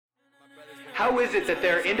How is it that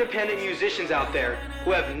there are independent musicians out there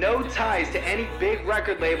who have no ties to any big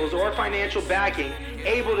record labels or financial backing,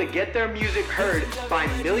 able to get their music heard by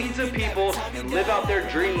millions of people and live out their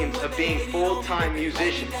dreams of being full-time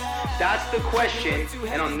musicians? That's the question,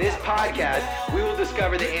 and on this podcast, we will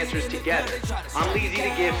discover the answers together. I'm Leezy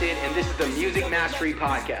the Gifted, and this is the Music Mastery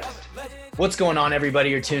Podcast. What's going on, everybody?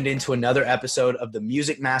 You're tuned into another episode of the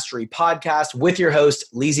Music Mastery Podcast with your host,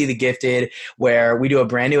 Leezy the Gifted, where we do a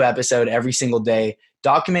brand new episode every single day,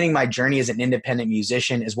 documenting my journey as an independent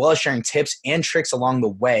musician, as well as sharing tips and tricks along the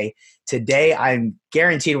way. Today, I'm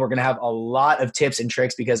guaranteed we're going to have a lot of tips and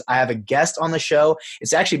tricks because I have a guest on the show.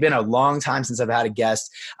 It's actually been a long time since I've had a guest,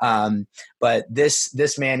 but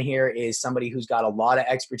this man here is somebody who's got a lot of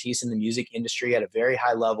expertise in the music industry at a very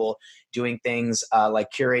high level, doing things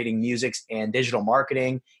like curating music and digital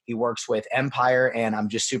marketing. He works with Empire, and I'm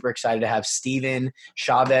just super excited to have Steven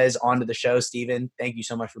Chavez onto the show. Steven, thank you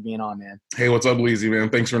so much for being on, man. Hey, what's up, Leezy, man?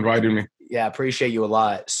 Thanks for inviting me. Yeah, appreciate you a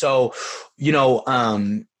lot. So,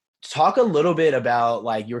 talk a little bit about,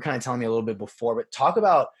 like, you were kind of telling me a little bit before, but talk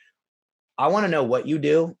about, I want to know what you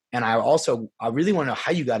do. And I really want to know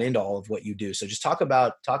how you got into all of what you do. So just talk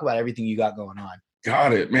about everything you got going on.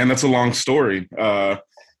 Got it, man. That's a long story. Not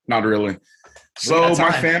really. So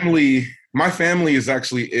my family is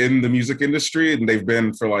actually in the music industry, and they've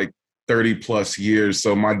been for like 30 plus years.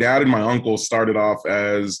 So my dad and my uncle started off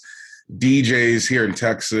as DJs here in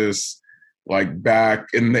Texas, like back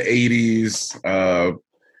in the 80s.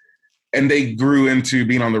 And they grew into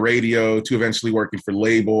being on the radio to eventually working for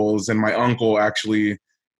labels. And my uncle actually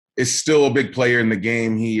is still a big player in the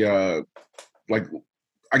game. He, I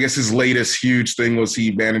guess his latest huge thing was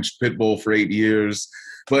he managed Pitbull for 8 years.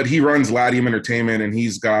 But he runs Latium Entertainment, and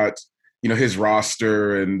he's got, his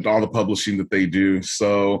roster and all the publishing that they do.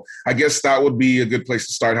 So I guess that would be a good place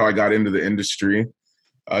to start how I got into the industry,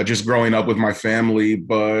 just growing up with my family.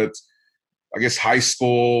 But I guess high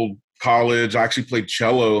school, college, I actually played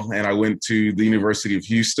cello, and I went to the University of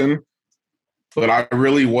Houston. But I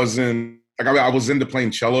really wasn't, I was into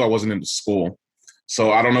playing cello. I wasn't into school.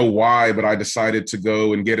 So I don't know why, but I decided to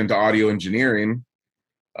go and get into audio engineering.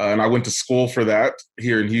 And I went to school for that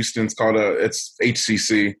here in Houston. It's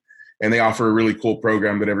HCC, and they offer a really cool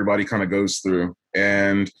program that everybody kind of goes through.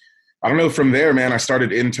 And I don't know, from there, man, I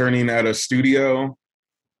started interning at a studio,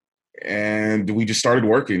 and we just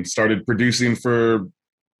started producing for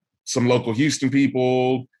some local Houston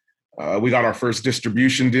people. We got our first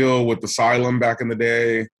distribution deal with Asylum back in the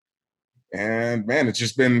day. And man, it's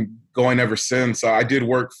just been going ever since. I did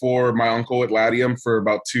work for my uncle at Latium for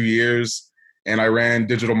about 2 years, and I ran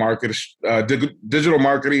digital marketing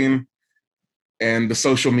and the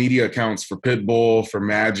social media accounts for Pitbull, for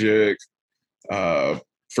Magic,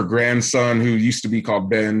 for Grandson, who used to be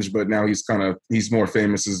called Benj, but now he's more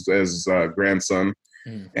famous as Grandson.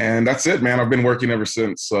 And that's it, man. I've been working ever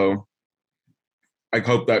since. So I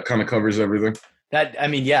hope that kind of covers everything. That's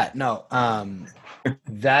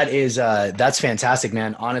fantastic,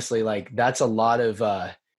 man. Honestly, like, that's a lot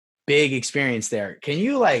of big experience there. Can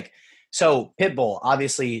you, so Pitbull,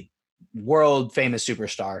 obviously world famous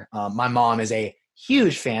superstar. My mom is a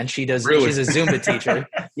huge fan. She's a Zumba teacher.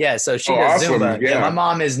 Yeah. So she does awesome. Zumba. Yeah. My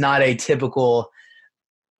mom is not a typical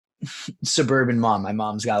suburban mom. My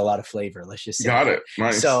mom's got a lot of flavor. Let's just say. Got it.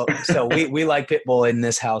 Nice. So we like Pitbull in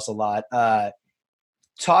this house a lot. I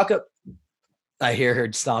hear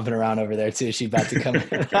her stomping around over there too. She's about to come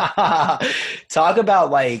in. Talk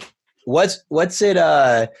about, like, what's it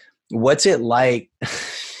like?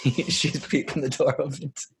 She's peeking the door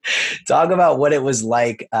open. Talk about what it was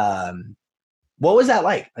like. What was that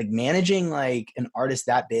like managing like an artist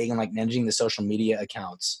that big and like managing the social media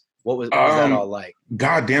accounts? What was that all like?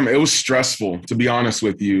 God damn it. It was stressful, to be honest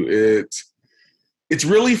with you. It's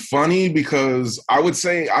really funny because I would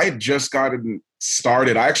say I had just gotten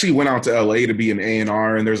started. I actually went out to LA to be an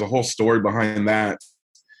A&R, and there's a whole story behind that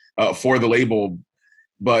for the label.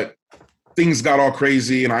 But things got all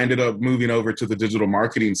crazy, and I ended up moving over to the digital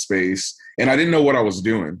marketing space, and I didn't know what I was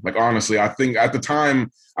doing. Like, honestly, I think at the time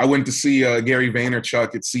I went to see Gary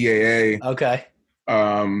Vaynerchuk at CAA. Okay.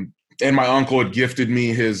 And my uncle had gifted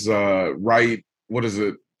me his what is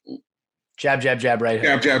it? Jab, jab, jab, right hook.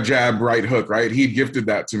 Jab, jab, jab, right hook, right? He had gifted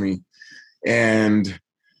that to me. And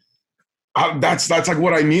that's like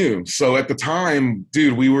what I knew. So at the time,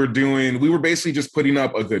 dude, we were basically just putting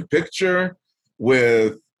up a good picture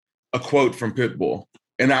with a quote from Pitbull.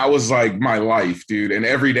 And that was like my life, dude. And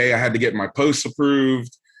every day I had to get my posts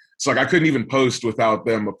approved. So like I couldn't even post without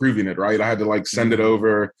them approving it, right? I had to like send it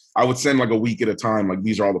over. I would send like a week at a time. Like,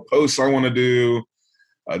 these are all the posts I want to do.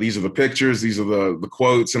 These are the pictures. These are the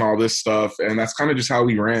quotes and all this stuff. And that's kind of just how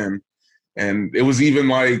we ran. And it was even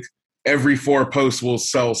like every 4 posts will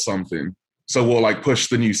sell something. So we'll like push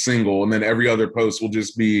the new single, and then every other post will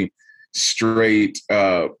just be straight,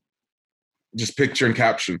 just picture and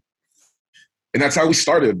caption. And that's how we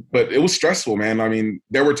started. But it was stressful, man. I mean,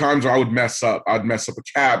 there were times where I would mess up. I'd mess up a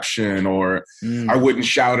caption, or I wouldn't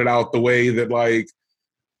shout it out the way that like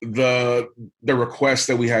the requests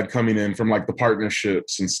that we had coming in from like the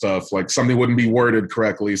partnerships and stuff, like something wouldn't be worded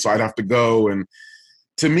correctly. So I'd have to go. And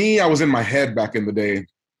to me, I was in my head back in the day,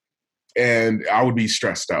 and I would be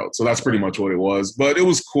stressed out. So that's pretty much what it was. But it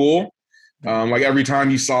was cool. Like every time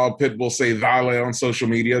you saw Pitbull say Dale on social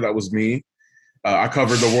media, that was me. I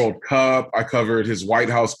covered the World Cup. I covered his White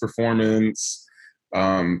House performance.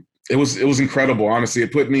 It was incredible, honestly.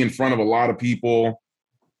 It put me in front of a lot of people.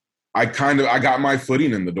 I got my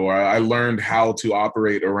footing in the door. I learned how to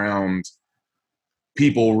operate around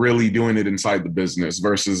people really doing it inside the business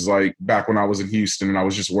versus like back when I was in Houston and I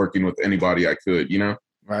was just working with anybody I could, you know?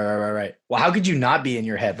 Right. Well, how could you not be in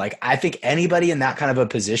your head? Like, I think anybody in that kind of a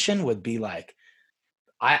position would be like,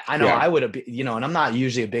 I know I would have, you know, and I'm not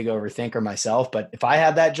usually a big overthinker myself, but if I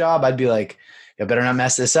had that job, I'd be like, I better not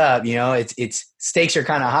mess this up. You know, it's stakes are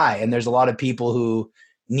kind of high, and there's a lot of people who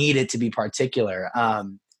need it to be particular.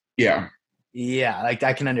 Yeah, like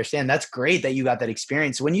I can understand. That's great that you got that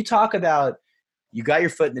experience. When you talk about you got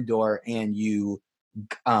your foot in the door and you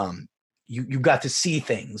got to see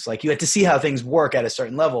things, like you had to see how things work at a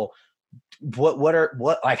certain level. What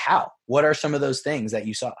are some of those things that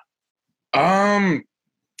you saw?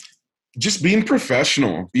 Just being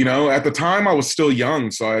professional, you know. At the time I was still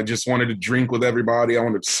young, so I just wanted to drink with everybody. I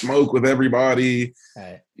wanted to smoke with everybody.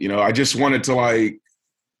 Right. You know, I just wanted to like,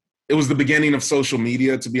 it was the beginning of social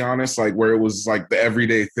media, to be honest, like where it was like the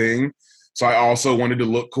everyday thing. So I also wanted to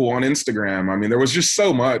look cool on Instagram. I mean, there was just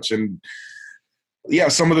so much. And yeah,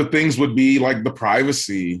 some of the things would be like the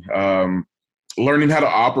privacy, learning how to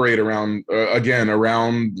operate around,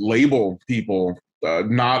 around label people,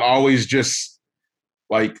 not always just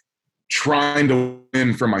like trying to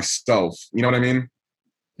win for myself. You know what I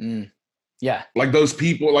mean? Yeah. Like those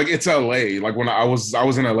people, like it's LA. Like when I was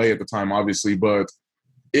in LA at the time, obviously, but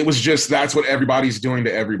it was just, that's what everybody's doing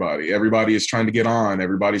to everybody. Everybody is trying to get on.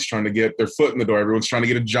 Everybody's trying to get their foot in the door. Everyone's trying to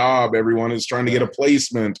get a job. Everyone is trying to get a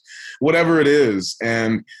placement, whatever it is.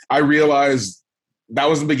 And I realized that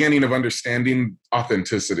was the beginning of understanding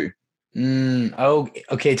authenticity. Oh,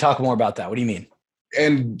 okay. Talk more about that. What do you mean?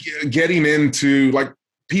 And getting into like,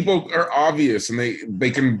 people are obvious and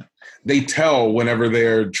they tell whenever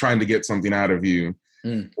they're trying to get something out of you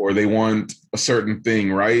or they want a certain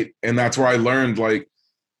thing. Right. And that's where I learned, like,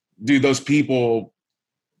 dude, those people,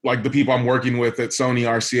 like the people I'm working with at Sony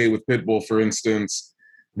RCA with Pitbull, for instance,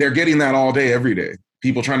 they're getting that all day, every day.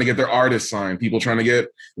 People trying to get their artist signed, people trying to get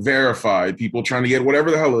verified, people trying to get whatever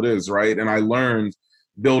the hell it is. Right. And I learned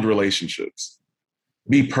build relationships,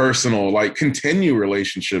 be personal, like continue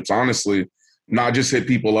relationships, honestly. Not just hit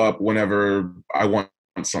people up whenever I want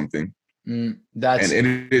something.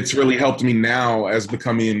 It's really helped me now as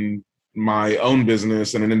becoming my own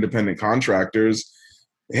business and an independent contractors.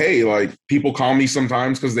 Hey, like people call me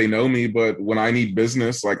sometimes because they know me, but when I need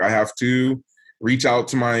business, like I have to reach out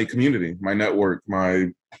to my community, my network, my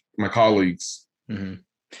colleagues. Mm-hmm.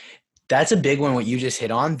 That's a big one. What you just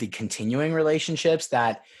hit on, the continuing relationships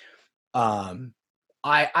that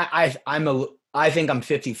I think I'm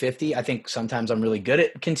 50-50. I think sometimes I'm really good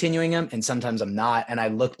at continuing them and sometimes I'm not. And I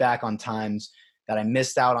look back on times that I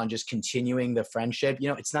missed out on just continuing the friendship. You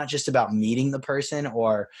know, it's not just about meeting the person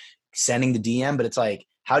or sending the DM, but it's like,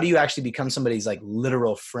 how do you actually become somebody's like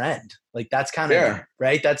literal friend? Like that's kind of,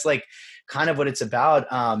 right? That's like kind of what it's about.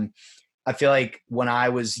 I feel like when I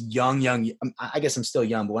was young, I guess I'm still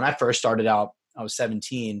young, but when I first started out, I was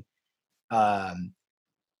 17.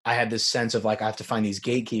 I had this sense of like, I have to find these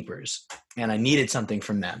gatekeepers and I needed something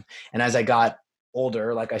from them. And as I got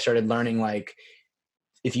older, like I started learning, like,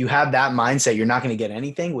 if you have that mindset, you're not going to get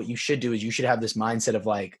anything. What you should do is you should have this mindset of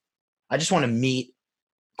like, I just want to meet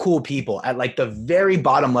cool people at like the very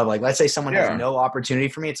bottom level. Like, let's say someone has no opportunity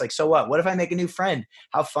for me. It's like, so what if I make a new friend?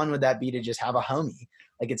 How fun would that be to just have a homie?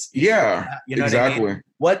 Like it's, you know exactly.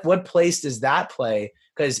 What I mean? What place does that play?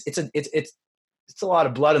 Cause it's a lot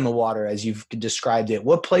of blood in the water, as you've described it.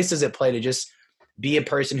 What place does it play to just be a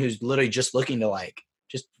person who's literally just looking to like,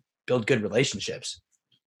 just build good relationships?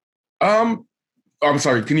 I'm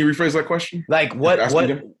sorry. Can you rephrase that question? Like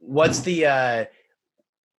what's the,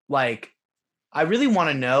 like, I really want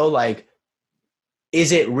to know, like,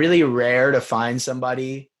 is it really rare to find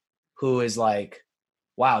somebody who is like,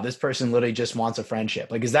 wow, this person literally just wants a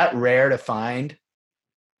friendship? Like, is that rare to find?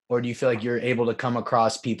 Or do you feel like you're able to come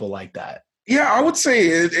across people like that? Yeah, I would say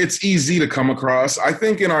it's easy to come across. I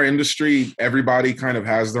think in our industry, everybody kind of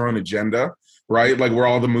has their own agenda, right? Like we're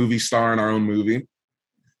all the movie star in our own movie.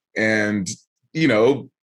 And, you know,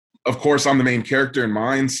 of course, I'm the main character in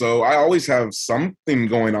mine. So I always have something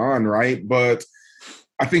going on, right? But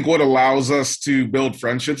I think what allows us to build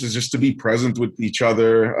friendships is just to be present with each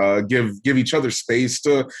other, give each other space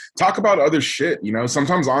to talk about other shit. You know,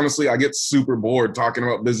 sometimes honestly, I get super bored talking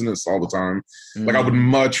about business all the time. Like I would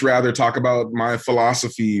much rather talk about my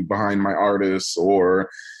philosophy behind my artists or,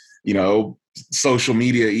 you know, social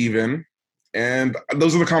media even. And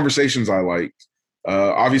those are the conversations I like.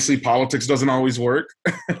 Obviously, politics doesn't always work.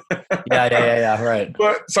 Yeah, right.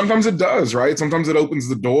 But sometimes it does, right? Sometimes it opens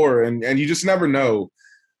the door, and you just never know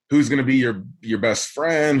who's going to be your best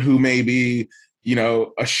friend, who may be, you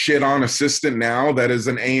know, a shit on assistant now that is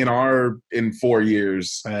an A&R in 4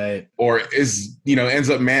 years, right? Or is, you know, ends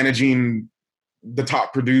up managing the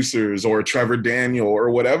top producers or Trevor Daniel or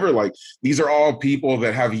whatever. Like these are all people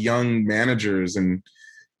that have young managers, and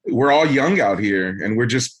we're all young out here, and we're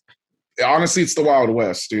just honestly, it's the Wild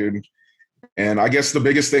West, dude. And I guess the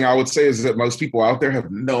biggest thing I would say is that most people out there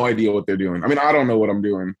have no idea what they're doing. I mean, I don't know what I'm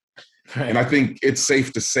doing. Right. And I think it's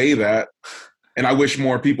safe to say that. And I wish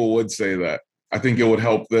more people would say that. I think it would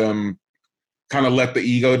help them kind of let the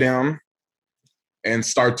ego down and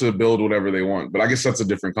start to build whatever they want. But I guess that's a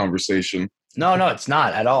different conversation. No, it's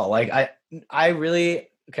not at all. Like I really,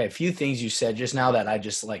 okay, a few things you said just now that I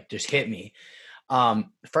just hit me.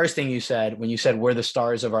 First thing you said, when you said we're the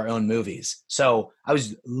stars of our own movies. So I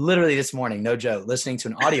was literally this morning, no joke, listening to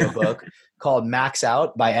an audiobook called Max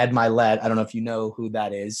Out by Ed Milet. I don't know if you know who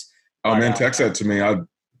that is. Oh, man, text that to me. I'd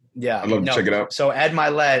love to check it out. So Ed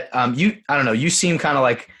Milet, I don't know, you seem kind of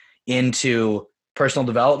like into personal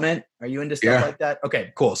development. Are you into stuff like that?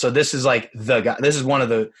 Okay, cool. So this is like the guy. This is one of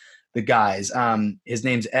the guys. His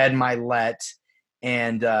name's Ed Milet,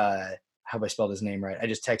 and how have I spelled his name right? I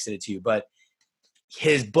just texted it to you, but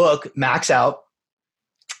his book, Max Out,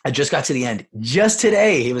 I just got to the end. Just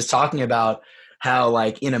today, he was talking about how,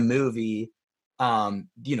 like, in a movie,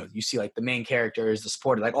 you know, you see, like, the main characters, the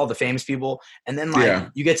supporter, like, all the famous people. And then, like,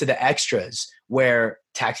 you get to the extras where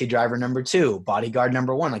taxi driver number 2, bodyguard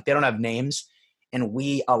number 1, like, they don't have names. And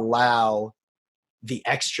we allow the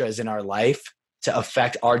extras in our life to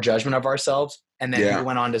affect our judgment of ourselves. And then he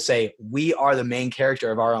went on to say, we are the main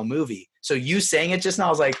character of our own movie. So you saying it just now, I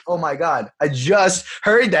was like, oh my God, I just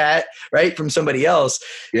heard that, right, from somebody else.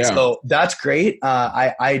 Yeah. So that's great.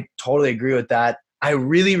 I totally agree with that. I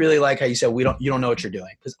really, really like how you said you don't know what you're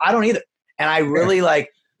doing, because I don't either. And I really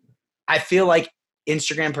I feel like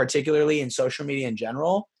Instagram, particularly, and social media in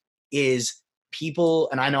general, is people,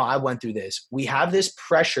 and I know I went through this, we have this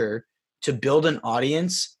pressure to build an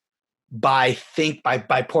audience by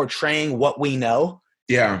portraying what we know,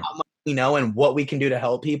 how much we know, and what we can do to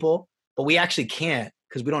help people. But we actually can't,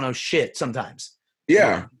 because we don't know shit sometimes.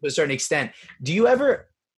 Yeah. To a certain extent. Do you ever,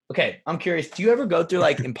 okay, I'm curious, do you ever go through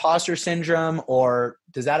like imposter syndrome, or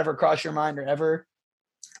does that ever cross your mind, or ever?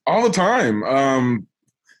 All the time.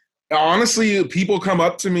 Honestly, people come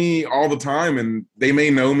up to me all the time, and they may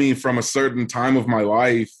know me from a certain time of my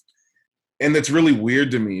life. And that's really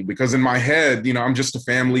weird to me, because in my head, you know, I'm just a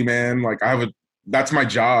family man. Like that's my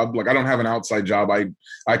job. Like I don't have an outside job.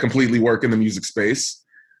 I completely work in the music space.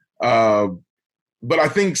 But I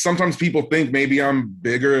think sometimes people think maybe I'm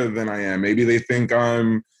bigger than I am. Maybe they think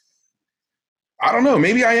I don't know,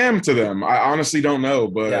 maybe I am to them. I honestly don't know,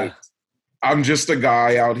 but I'm just a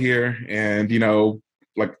guy out here, and, you know,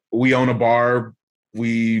 like we own a bar.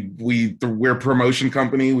 We're a promotion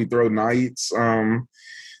company. We throw nights.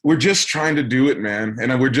 We're just trying to do it, man.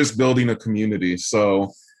 And we're just building a community.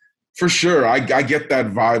 So for sure, I get that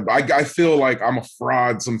vibe. I feel like I'm a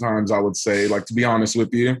fraud sometimes, I would say, like, to be honest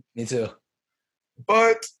with you. Me too.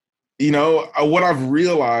 But, you know, what I've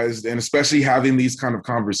realized, and especially having these kind of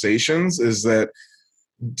conversations, is that,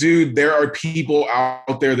 dude, there are people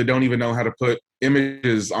out there that don't even know how to put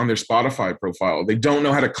images on their Spotify profile. They don't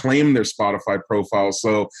know how to claim their Spotify profile.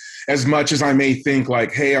 So as much as I may think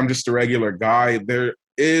like, hey, I'm just a regular guy, there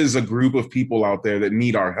is a group of people out there that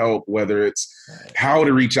need our help, whether it's how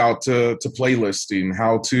to reach out to playlisting,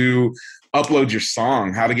 how to upload your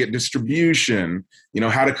song, how to get distribution, you know,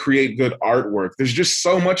 how to create good artwork. There's just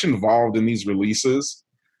so much involved in these releases.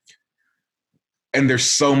 And there's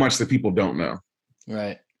so much that people don't know.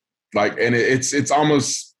 Right. Like, and it's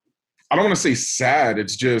almost, I don't want to say sad.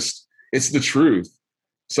 It's the truth.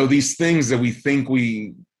 So these things that we think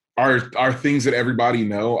we are things that everybody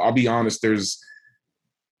know. I'll be honest, there's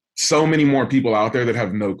so many more people out there that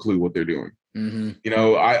have no clue what they're doing. Mm-hmm. You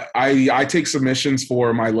know, I take submissions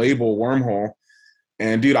for my label Wormhole,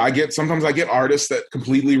 And dude, sometimes I get artists that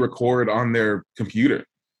completely record on their computer.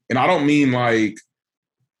 And I don't mean like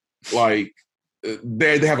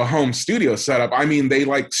they have a home studio setup. I mean, they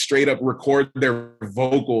like straight up record their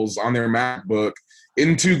vocals on their MacBook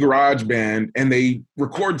into GarageBand and they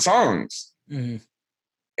record songs. Mm-hmm.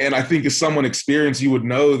 And I think as someone experienced, you would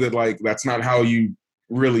know that like that's not how you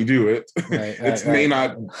really do it. It may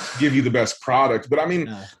not give you the best product, but I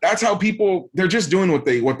mean, that's how they're just doing what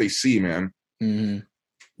they see, man. Mm-hmm.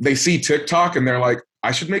 They see TikTok and they're like,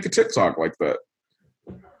 I should make a TikTok like that.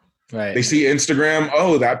 Right. They see Instagram.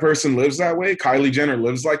 Oh, that person lives that way. Kylie Jenner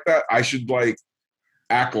lives like that. I should like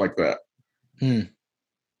act like that.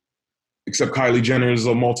 Except Kylie Jenner is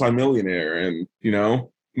a multimillionaire, and you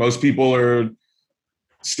know, most people are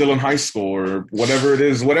still in high school or whatever it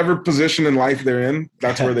is, whatever position in life they're in.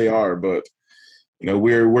 That's where they are. But you know,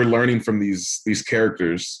 we're learning from these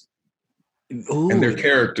characters. Ooh. And their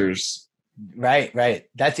characters. Right.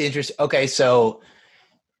 That's interesting. Okay, so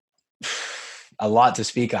a lot to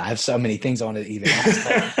speak on. I have so many things I want to even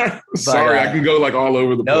ask. Sorry, I can go like all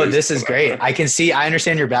over the place. No, this is great. I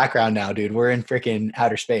understand your background now, dude. We're in freaking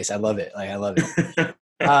outer space. I love it. I love it.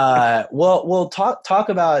 We'll talk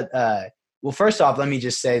about, well, first off, let me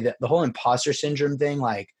just say that the whole imposter syndrome thing,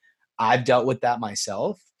 like I've dealt with that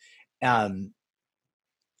myself.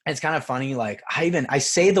 It's kind of funny. Like I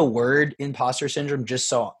say the word imposter syndrome just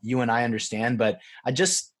so you and I understand, but I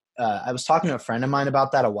was talking to a friend of mine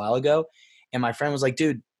about that a while ago. And my friend was like,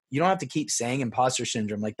 dude, you don't have to keep saying imposter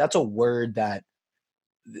syndrome. Like that's a word that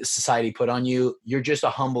society put on you. You're just a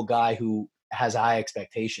humble guy who has high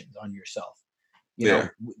expectations on yourself. You know,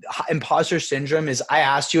 imposter syndrome is, I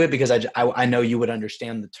asked you it because I know you would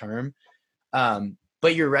understand the term.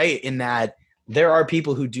 But you're right in that there are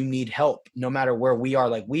people who do need help no matter where we are.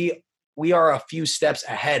 Like we are a few steps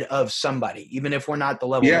ahead of somebody, even if we're not the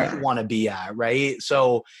level we want to be at. Right.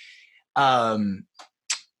 So,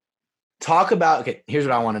 here's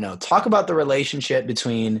what I want to know. Talk about the relationship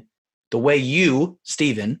between the way you,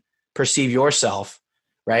 Steven, perceive yourself,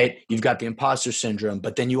 right? You've got the imposter syndrome,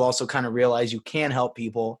 but then you also kind of realize you can help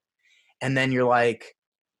people. And then you're like,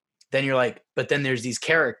 but then there's these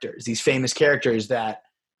characters, these famous characters that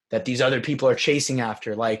these other people are chasing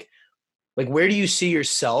after. Like where do you see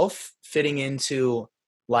yourself fitting into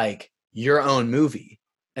like your own movie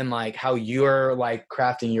and like how you're like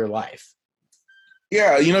crafting your life?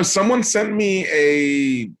 Yeah, you know, someone sent me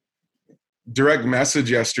a direct message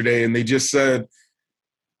yesterday and they just said,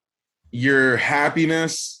 your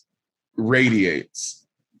happiness radiates.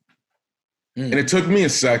 And it took me a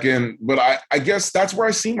second, but I guess that's where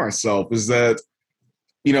I see myself is that,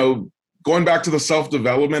 you know, going back to the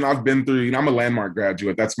self-development I've been through, you know, I'm a Landmark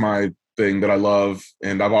graduate. That's my thing that I love.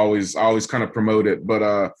 And I always kind of promote it.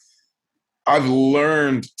 But I've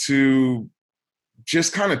learned to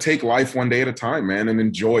just kind of take life one day at a time, man, and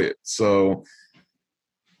enjoy it. So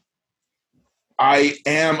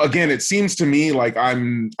it seems to me like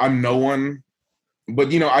I'm no one,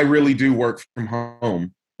 but you know, I really do work from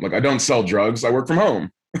home. Like I don't sell drugs. I work from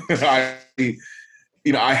home. I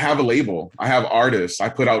have a label. I have artists. I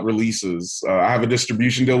put out releases. I have a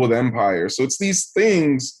distribution deal with Empire. So it's these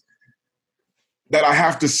things that I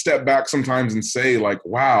have to step back sometimes and say like,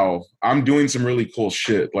 wow, I'm doing some really cool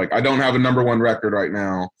shit. Like I don't have a #1 record right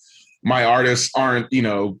now. My artists aren't, you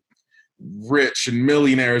know, rich and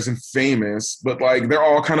millionaires and famous, but like they're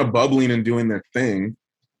all kind of bubbling and doing their thing.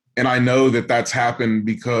 And I know that that's happened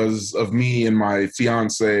because of me and my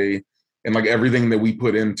fiance and like everything that we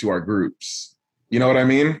put into our groups. You know what I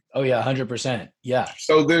mean? Oh yeah, 100%. Yeah.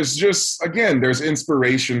 So there's just, again, there's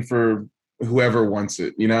inspiration for whoever wants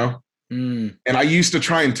it, you know? And I used to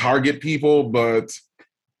try and target people, but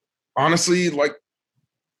honestly, like,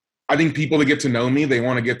 I think people that get to know me, they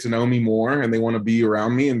want to get to know me more and they want to be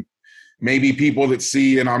around me. And maybe people that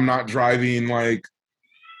see and I'm not driving like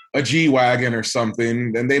a G-Wagon or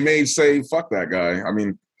something, and they may say, fuck that guy. I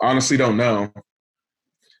mean, honestly, don't know.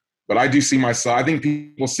 But I do see myself. I think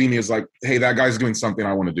people see me as like, hey, that guy's doing something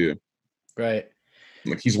I want to do. Right.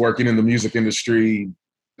 Like he's working in the music industry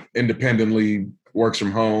independently, works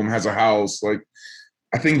from home, has a house. Like,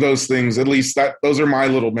 I think those things, at least those are my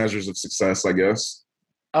little measures of success, I guess.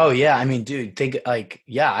 Oh yeah. I mean, dude,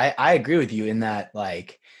 I agree with you in that,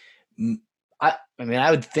 like,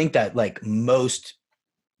 I would think that like most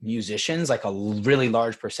musicians, like a really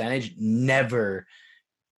large percentage, never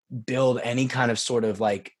build any kind of sort of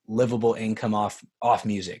like livable income off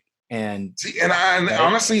music. And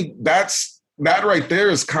honestly, that right there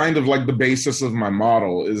is kind of like the basis of my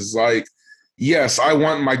model is like, yes, I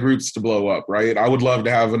want my groups to blow up, right? I would love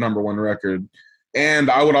to have a #1 record, And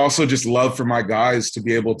I would also just love for my guys to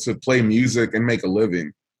be able to play music and make a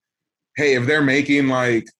living. Hey, if they're making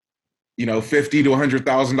like, $50,000 to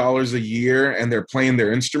 $100,000 a year and they're playing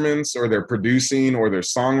their instruments or they're producing or they're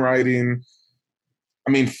songwriting,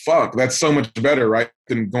 I mean, fuck, that's so much better, right?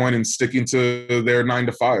 Than going and sticking to their 9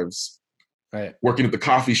 to 5s, right? Working at the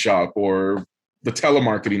coffee shop or the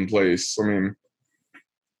telemarketing place. I mean,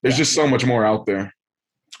 there's just so much more out there.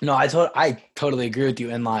 No, I totally agree with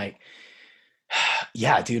you. And like,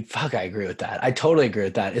 yeah, dude, fuck, I agree with that. I totally agree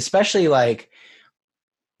with that. Especially like,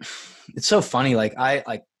 it's so funny. Like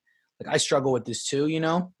I struggle with this too,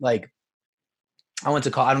 like I went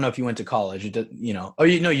to college. I don't know if you went to college, you did.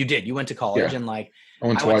 You went to college and like, I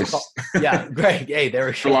went twice. Yeah. Great. Hey, there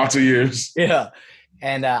we go. For lots of years. Yeah.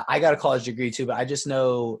 And I got a college degree too, but I just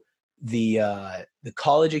know the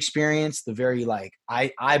college experience, the very like,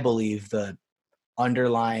 I believe the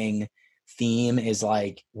underlying theme is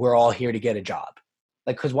like, we're all here to get a job.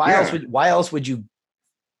 Like, cause why else would you,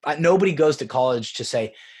 nobody goes to college to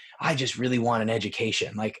say, I just really want an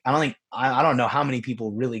education. Like, I don't know how many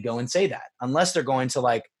people really go and say that unless they're going to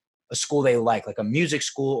like a school they like a music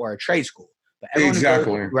school or a trade school. But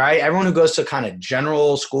everyone who goes to kind of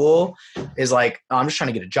general school is like, oh, I'm just trying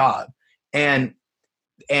to get a job. And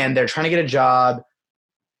they're trying to get a job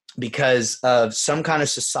because of some kind of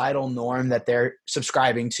societal norm that they're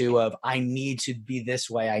subscribing to of, I need to be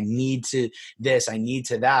this way. I need to this, I need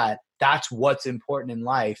to that. That's what's important in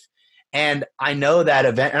life. And I know that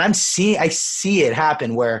event, and I see it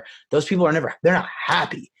happen where those people they're not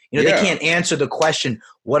happy. They can't answer the question,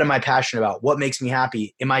 what am I passionate about? What makes me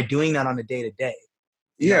happy? Am I doing that on a day to day?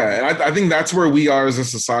 Yeah. And I think that's where we are as a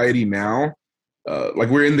society now. Like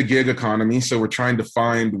we're in the gig economy. So we're trying to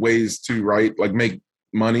find ways to make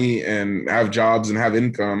money and have jobs and have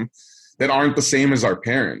income that aren't the same as our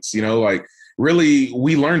parents. Like really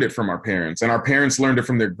we learned it from our parents and our parents learned it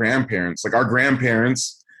from their grandparents. Like our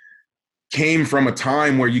grandparents came from a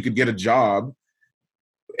time where you could get a job,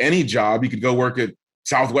 any job. You could go work at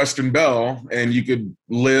Southwestern Bell and you could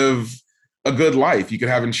live a good life. You could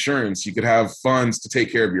have insurance. You could have funds to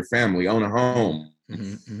take care of your family, own a home,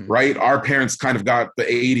 right? Our parents kind of got the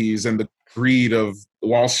 80s and the greed of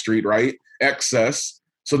Wall Street, right? Excess.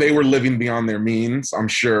 So they were living beyond their means, I'm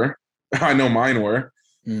sure. I know mine were.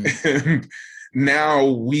 And now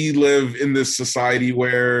we live in this society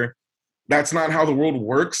where that's not how the world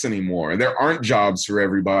works anymore. There aren't jobs for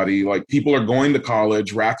everybody. Like people are going to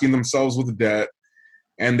college, racking themselves with debt,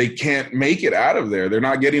 and they can't make it out of there. They're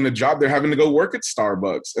not getting a job. They're having to go work at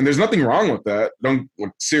Starbucks. And there's nothing wrong with that.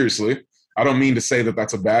 Seriously, I don't mean to say that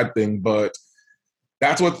that's a bad thing, but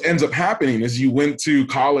that's what ends up happening is you went to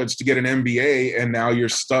college to get an MBA and now you're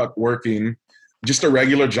stuck working just a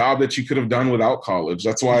regular job that you could have done without college.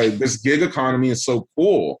 That's why this gig economy is so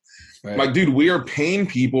cool. Right. Like, dude, we are paying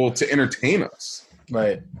people to entertain us.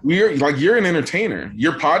 Right. We're like, you're an entertainer.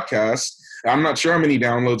 Your podcast, I'm not sure how many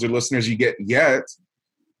downloads or listeners you get yet,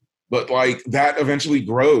 but like that eventually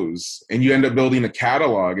grows and you end up building a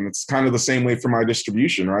catalog. And it's kind of the same way for my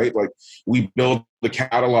distribution, right? Like we build the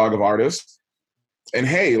catalog of artists and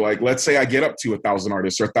hey, like, let's say I get up to 1,000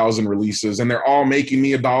 artists or 1,000 releases and they're all making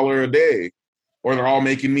me $1 a day or they're all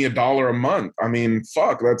making me $1 a month. I mean,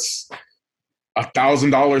 fuck, that's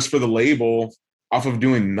 $1,000 for the label off of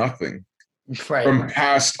doing nothing from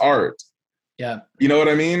past art. Yeah. You know what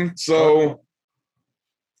I mean? So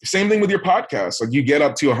same thing with your podcast. Like you get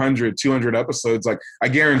up to 100, 200 episodes. Like I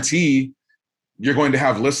guarantee you're going to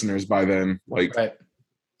have listeners by then. Like, right.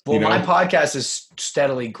 Well, my podcast has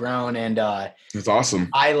steadily grown and it's awesome.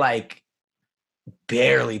 I like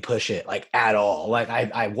barely push it like at all. Like I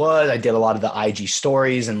did a lot of the IG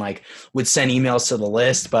stories and like would send emails to the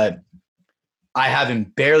list, but I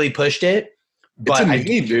haven't barely pushed it. But it's a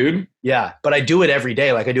need, dude. Yeah. But I do it every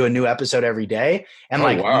day. Like I do a new episode every day. And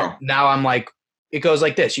now I'm like, it goes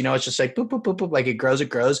like this, it's just like boop, boop, boop, boop. Like it grows.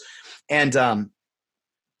 And,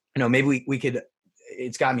 maybe we could,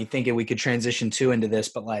 it's got me thinking we could transition into this,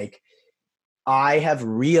 but like, I have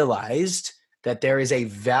realized that there is a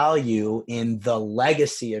value in the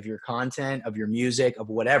legacy of your content, of your music, of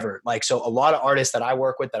whatever. Like, so a lot of artists that I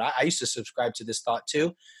work with that I used to subscribe to this thought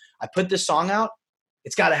too. I put this song out.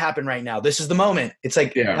 It's got to happen right now. This is the moment. It's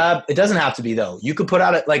like, it doesn't have to be though. You could put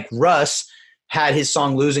out like Russ had his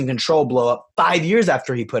song Losing Control blow up 5 years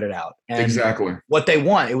after he put it out. And exactly what they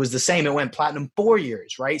want, it was the same. It went platinum 4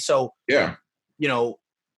 years. Right. So,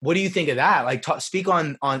 what do you think of that? Like speak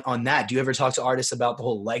on that. Do you ever talk to artists about the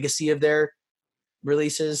whole legacy of their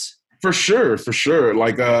releases? For sure.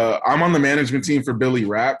 Like I'm on the management team for Billy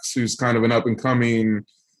Raps, who's kind of an up and coming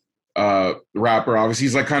rapper. Obviously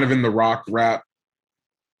he's like kind of in the rock rap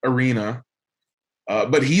arena.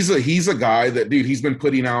 But he's a guy that, dude, he's been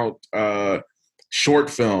putting out short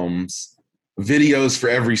films, videos for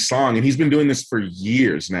every song, and he's been doing this for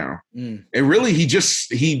years now. And really, he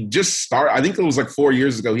just started. I think it was like 4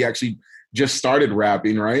 years ago. He actually just started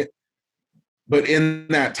rapping, right? But in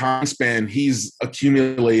that time span, he's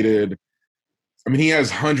accumulated. I mean, he has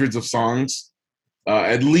hundreds of songs,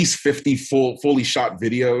 at least 50 fully shot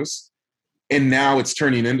videos. And now it's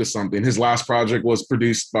turning into something. His last project was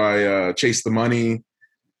produced by Chase the Money.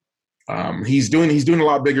 He's doing a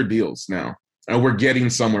lot bigger deals now, and we're getting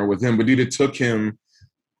somewhere with him. But dude, it took him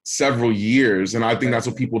several years, and I think that's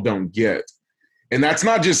what people don't get. And that's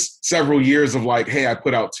not just several years of like, hey, I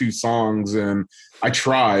put out 2 songs and I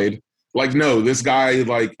tried. Like, no, this guy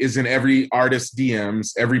like is in every artist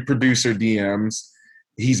DMs, every producer DMs.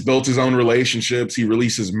 He's built his own relationships. He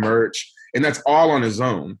releases merch, and that's all on his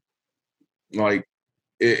own. Like,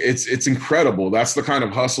 it's incredible. That's the kind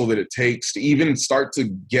of hustle that it takes to even start to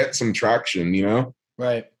get some traction, you know?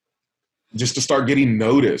 Right. Just to start getting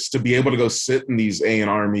noticed, to be able to go sit in these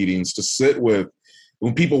A&R meetings, to sit with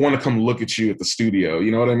when people want to come look at you at the studio.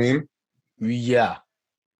 You know what I mean? Yeah.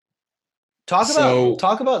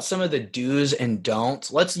 Talk about some of the do's and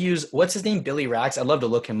don'ts. Let's use, what's his name? Billy Rax. I'd love to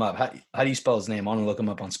look him up. How do you spell his name? I want to look him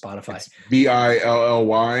up on Spotify. It's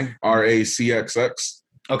BILLYRACXX.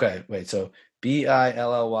 Okay, wait. So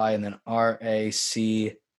BILLY and then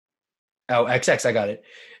RAC. Oh, XX. I got it.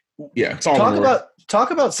 Yeah, it's all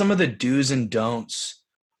talk about some of the do's and don'ts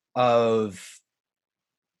of,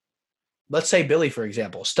 let's say, Billy, for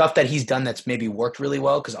example, stuff that he's done that's maybe worked really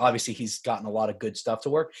well, because obviously he's gotten a lot of good stuff to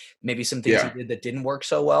work. Maybe some things he did that didn't work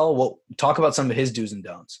so well. Well, talk about some of his do's and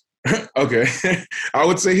don'ts. Okay. I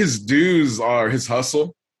would say his do's are his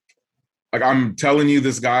hustle. Like, I'm telling you,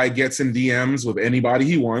 this guy gets in DMs with anybody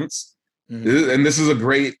he wants. Mm-hmm. And this is a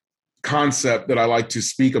great concept that I like to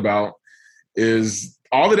speak about, is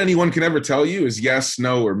all that anyone can ever tell you is yes,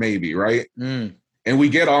 no, or maybe, right? And we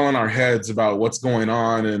get all in our heads about what's going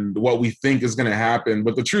on and what we think is going to happen.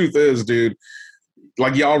 But the truth is, dude,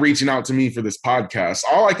 like y'all reaching out to me for this podcast,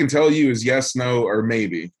 all I can tell you is yes, no, or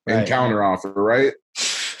maybe, and counteroffer, right?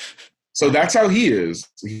 So that's how he is.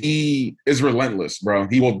 He is relentless, bro.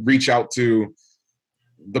 He will reach out to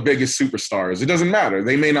the biggest superstars. It doesn't matter.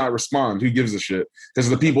 They may not respond. Who gives a shit? Because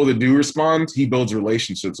the people that do respond, he builds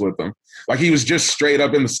relationships with them. Like, he was just straight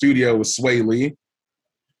up in the studio with Sway Lee,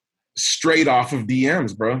 straight off of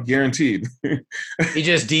DMs, bro. Guaranteed. He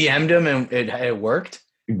just DM'd him and it worked?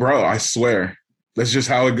 Bro, I swear. That's just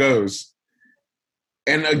how it goes.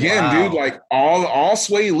 And again, dude, like, all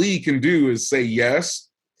Sway Lee can do is say, yes,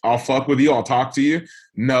 I'll fuck with you, I'll talk to you.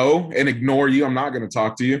 No, and ignore you, I'm not going to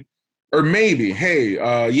talk to you. Or maybe, hey,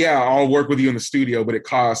 I'll work with you in the studio, but it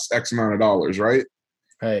costs X amount of dollars, right?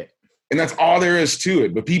 Right. And that's all there is to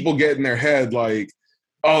it. But people get in their head like,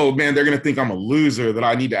 oh, man, they're going to think I'm a loser, that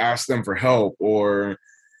I need to ask them for help. Or,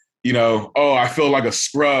 you know, oh, I feel like a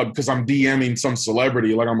scrub because I'm DMing some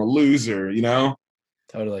celebrity, like I'm a loser, you know?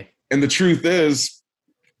 Totally. And the truth is,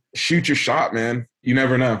 shoot your shot, man. You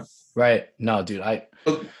never know. Right. No, dude,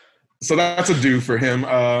 So that's a do for him.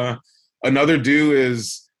 Another do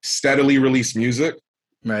is steadily release music.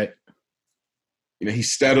 Right. You know, he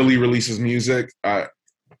steadily releases music.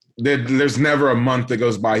 There's never a month that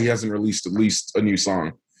goes by he hasn't released at least a new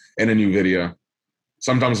song and a new video.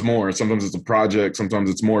 Sometimes more. Sometimes it's a project. Sometimes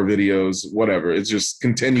it's more videos, whatever. It's just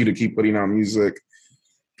continue to keep putting out music.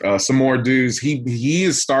 Some more dudes. He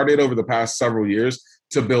has started over the past several years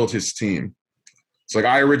to build his team. It's like,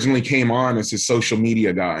 I originally came on as his social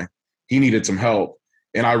media guy. He needed some help,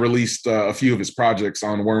 and I released a few of his projects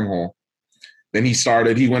on Wormhole. Then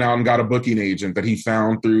he went out and got a booking agent that he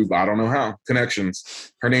found through, I don't know how,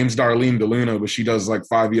 connections. Her name's Darlene DeLuna, but she does like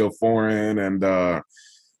 5EO Foreign and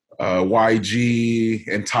YG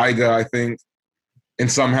and Tyga, I think. And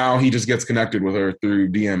somehow he just gets connected with her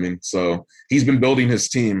through DMing. So he's been building his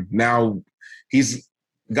team. Now he's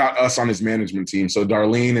got us on his management team. So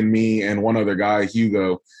Darlene and me and one other guy,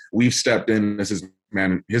 Hugo, we've stepped in as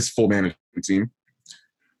his full management team.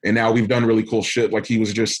 And now we've done really cool shit. Like, he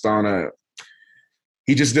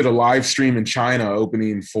just did a live stream in China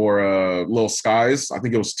opening for Lil Skies. I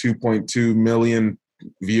think it was 2.2 million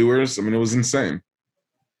viewers. I mean, it was insane.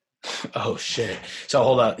 Oh shit. So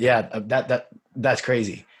hold up. Yeah. That's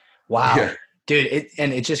crazy. Wow. Yeah. Dude.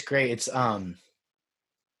 It's just great. It's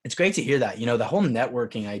great to hear that. You know, the whole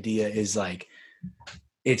networking idea is like,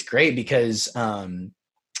 it's great because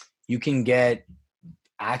you can get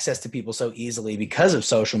access to people so easily because of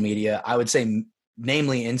social media. I would say,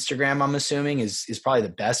 namely Instagram, I'm assuming is probably the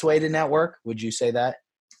best way to network. Would you say that?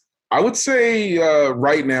 I would say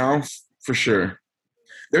right now, for sure.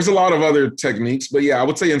 there's a lot of other techniques, but yeah, I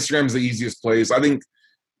would say Instagram is the easiest place. I think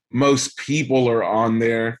most people are on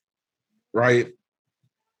there, right?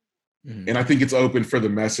 Mm-hmm. And I think it's open for the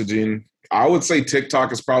messaging. I would say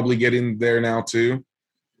TikTok is probably getting there now too.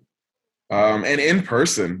 And in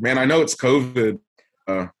person, man, I know it's COVID.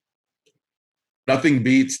 Nothing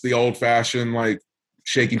beats the old fashioned, like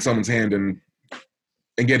shaking someone's hand and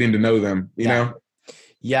getting to know them, you know?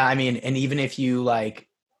 Yeah. I mean, and even if you like,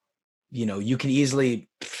 you know, you can easily,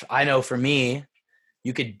 I know for me,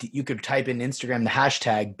 you could type in Instagram, the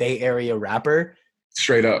hashtag Bay Area rapper,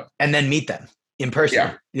 straight up, and then meet them in person.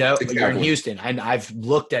 Yeah, you know, exactly. You're in Houston. I've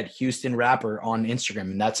looked at Houston rapper on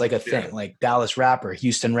Instagram, and that's like a thing, like Dallas rapper,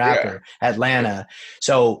 Houston rapper, Atlanta.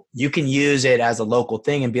 So you can use it as a local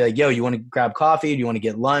thing and be like, yo, you want to grab coffee? Do you want to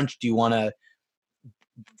get lunch? Do you want to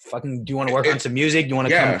work on some music? Do you want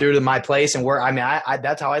to come through to my place and work? I mean, I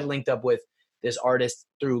that's how I linked up with this artist,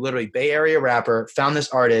 through literally Bay Area rapper, found this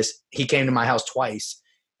artist. He came to my house twice,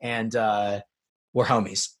 and we're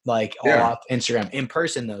homies, like all off Instagram. In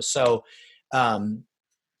person though. So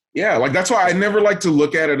like that's why I never like to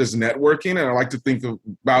look at it as networking, and I like to think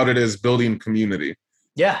about it as building community.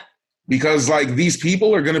 Yeah. Because like these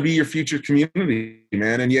people are going to be your future community,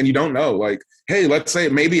 man. And you don't know, like, hey, let's say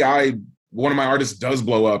maybe one of my artists does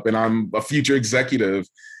blow up and I'm a future executive,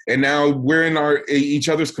 and now we're in each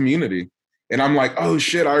other's community. And I'm like, oh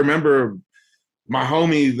shit, I remember my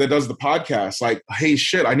homie that does the podcast, like, hey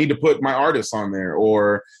shit, I need to put my artist on there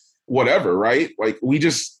or whatever, right? Like we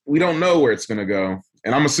don't know where it's going to go.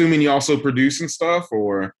 And I'm assuming you also produce and stuff,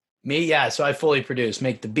 or? Me, yeah. So I fully produce,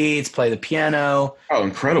 make the beats, play the piano. Oh,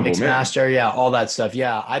 incredible, mix, man. Master, all that stuff.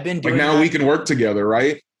 Yeah, I've been doing like now we can work together,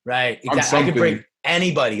 right? Right, exactly. I could bring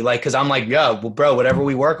anybody, like, because I'm like, well, bro, whatever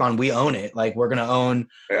we work on, we own it. Like we're going to own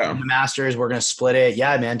the masters. We're going to split it.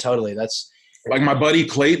 Yeah, man, totally. That's like my buddy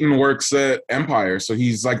Clayton works at Empire. So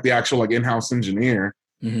he's like the actual like in-house engineer.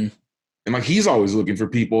 Mm-hmm. And like, he's always looking for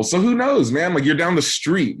people. So who knows, man? Like you're down the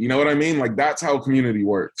street, you know what I mean? Like that's how community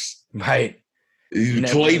works. Right.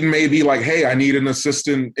 Clayton may be like, hey, I need an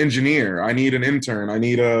assistant engineer. I need an intern. I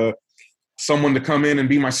need someone to come in and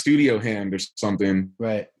be my studio hand or something.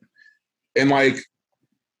 Right. And like,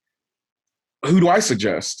 who do I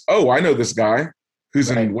suggest? Oh, I know this guy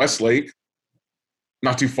who's in Westlake,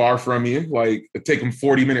 not too far from you. Like, take him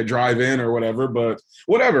 40-minute drive in or whatever, but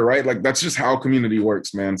whatever, right? Like, that's just how community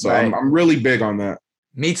works, man. So I'm really big on that.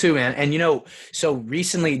 Me too, man. And so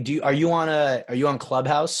recently, are you on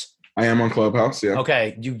Clubhouse? I am on Clubhouse, yeah.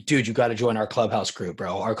 Okay, you got to join our Clubhouse group,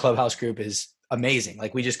 bro. Our Clubhouse group is amazing.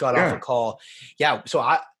 Like, we just got off a call. Yeah,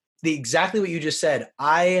 so exactly what you just said.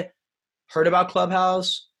 I heard about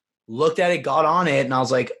Clubhouse, looked at it, got on it, and I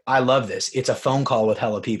was like, I love this. It's a phone call with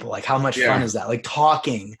hella people. Like, how much fun is that? Like,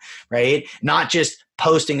 talking, right? Not just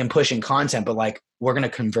posting and pushing content, but like, we're going to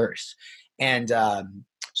converse. And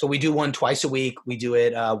so we do one twice a week. We do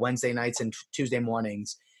it Wednesday nights and Tuesday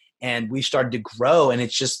mornings. And we started to grow, and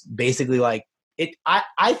it's just basically like it.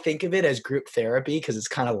 I think of it as group therapy because it's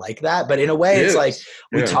kind of like that. But in a way, it's like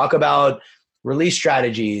we talk about release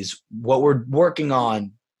strategies, what we're working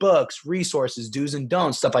on, books, resources, do's and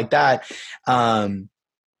don'ts, stuff like that. And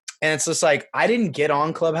it's just like, I didn't get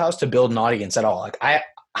on Clubhouse to build an audience at all. Like I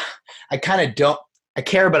kind of don't, I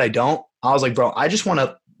care, but I don't. I was like, bro, I just want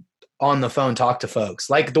to on the phone talk to folks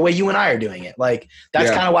like the way you and I are doing it. Like that's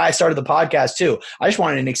kind of why I started the podcast too. I just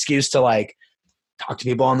wanted an excuse to like talk to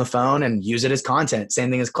people on the phone and use it as content. Same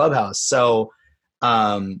thing as Clubhouse. So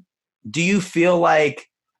do you feel like,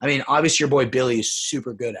 I mean, obviously your boy Billy is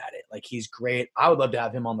super good at it. Like he's great. I would love to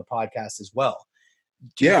have him on the podcast as well.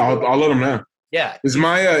 I'll let him know. Yeah. Is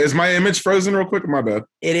my image frozen real quick? My bad.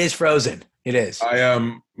 It is frozen. It is.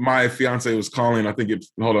 My fiance was calling. I think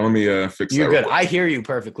hold on. Let me fix that. You're good. I hear you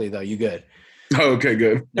perfectly though. You good. Oh, okay,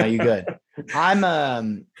 good. No, you good.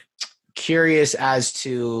 I'm curious as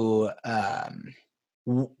to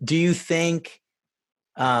do you think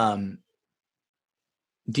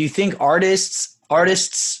artists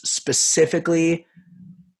specifically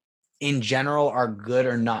in general are good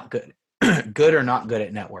or not good? Good or not good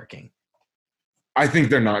at networking? I think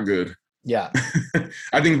they're not good. Yeah.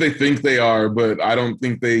 I think they are, but I don't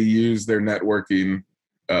think they use their networking.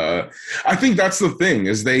 I think that's the thing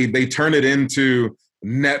is they turn it into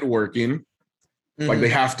networking. Mm-hmm. Like they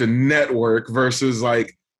have to network versus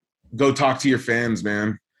like, go talk to your fans,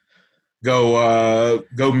 man. Go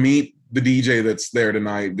meet the DJ that's there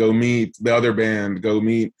tonight. Go meet the other band. Go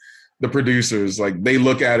meet the producers. Like they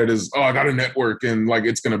look at it as, oh, I got to network and like,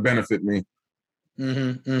 it's going to benefit me.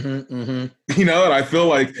 Mm-hmm, mm-hmm, mm-hmm. You know, and I feel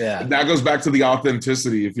like that goes back to the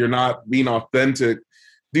authenticity. If you're not being authentic,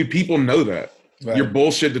 dude, people know that. your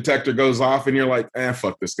bullshit detector goes off and you're like,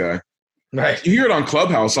 fuck this guy. Right. You hear it on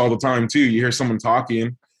Clubhouse all the time too. You hear someone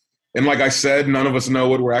talking, and like I said, none of us know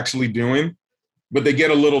what we're actually doing, but they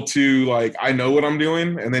get a little too like, I know what I'm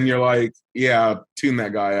doing. And then you're like, yeah, tune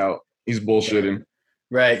that guy out. He's bullshitting.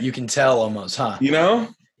 Right. You can tell almost, huh? You know?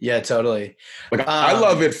 Yeah, totally. Like I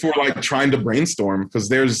love it for like trying to brainstorm, because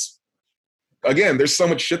there's so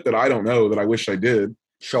much shit that I don't know that I wish I did.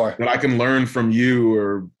 Sure. That I can learn from you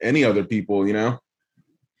or any other people, you know?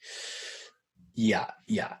 Yeah.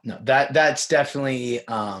 No, that's definitely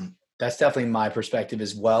my perspective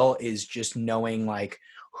as well, is just knowing like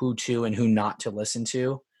who to and who not to listen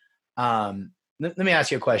to. Let me ask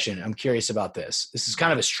you a question. I'm curious about this. This is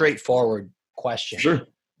kind of a straightforward question. Sure.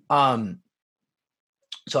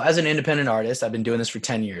 So as an independent artist, I've been doing this for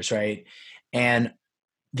 10 years, right? And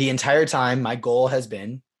the entire time my goal has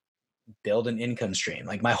been build an income stream.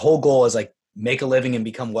 Like my whole goal is like make a living and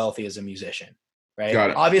become wealthy as a musician, right?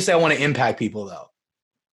 Got it. Obviously I want to impact people though,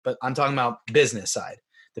 but I'm talking about business side.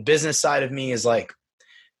 The business side of me is like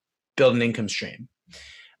build an income stream.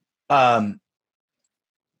 I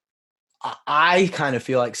kind of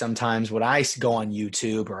feel like sometimes when I go on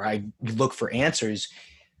YouTube or I look for answers,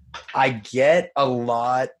 I get a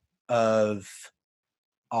lot of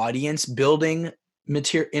audience building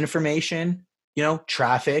material information, you know,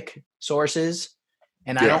 traffic sources.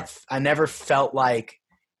 And I never felt like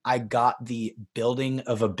I got the building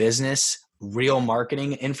of a business, real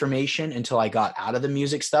marketing information until I got out of the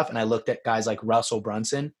music stuff. And I looked at guys like Russell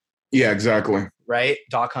Brunson. Yeah, exactly. Right.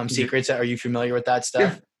 .com secrets. Are you familiar with that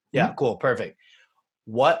stuff? Yeah. Cool. Perfect.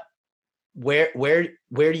 Where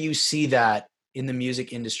do you see that in the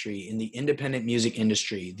music industry, in the independent music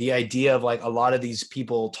industry, the idea of like a lot of these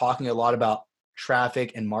people talking a lot about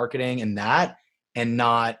traffic and marketing and that, and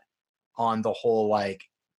not on the whole like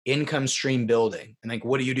income stream building? And like,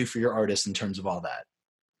 what do you do for your artists in terms of all that?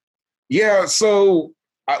 Yeah. So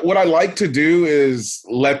what I like to do is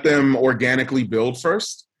let them organically build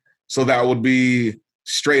first. So that would be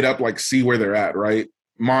straight up, like see where they're at, right?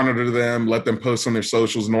 Monitor them, let them post on their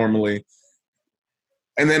socials normally.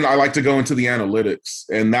 And then I like to go into the analytics,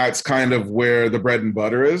 and that's kind of where the bread and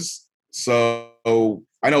butter is. So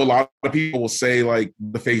I know a lot of people will say like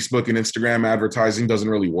the Facebook and Instagram advertising doesn't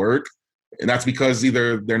really work. And that's because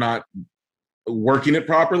either they're not working it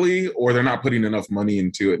properly or they're not putting enough money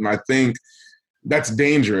into it. And I think that's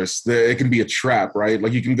dangerous. It can be a trap, right?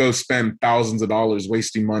 Like you can go spend thousands of dollars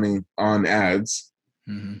wasting money on ads.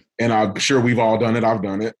 Mm-hmm. And I'm sure we've all done it. I've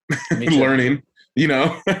done it. Learning, you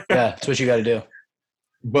know? Yeah, that's what you got to do.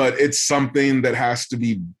 But it's something that has to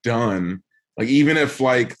be done. Like, even if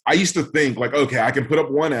like, I used to think like, okay, I can put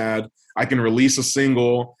up one ad, I can release a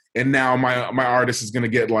single, and now my artist is going to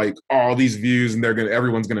get like all these views and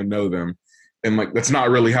everyone's going to know them. And like, that's not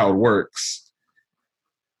really how it works.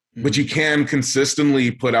 Mm-hmm. But you can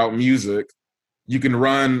consistently put out music. You can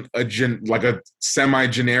run a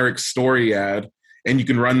semi-generic story ad, and you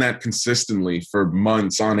can run that consistently for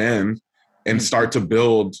months on end and start to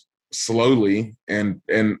build slowly and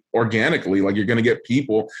organically. Like, you're going to get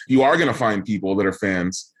people. You are going to find people that are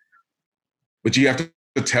fans, but you have to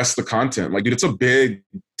test the content. Like, dude, it's a big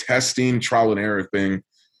testing, trial and error thing.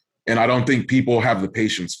 And I don't think people have the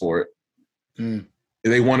patience for it. Mm.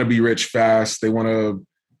 They want to be rich fast. They want a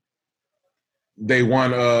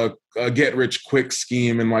get rich quick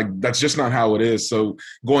scheme. And like, that's just not how it is. So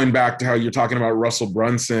going back to how you're talking about Russell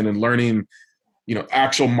Brunson and learning, you know,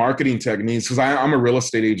 actual marketing techniques, because I'm a real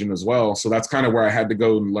estate agent as well. So that's kind of where I had to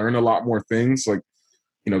go and learn a lot more things, like,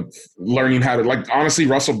 you know, learning how to, like, honestly,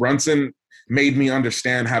 Russell Brunson made me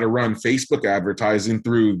understand how to run Facebook advertising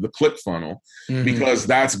through the ClickFunnels, because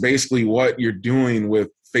that's basically what you're doing with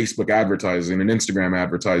Facebook advertising and Instagram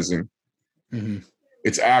advertising. Mm-hmm.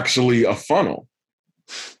 It's actually a funnel.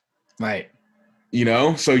 Right. You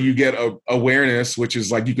know, so you get awareness, which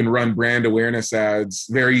is like, you can run brand awareness ads,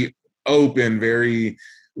 very open, very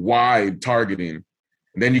wide targeting.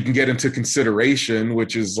 And then you can get into consideration,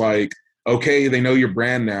 which is like, okay, they know your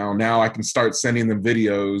brand now. Now I can start sending them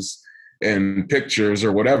videos and pictures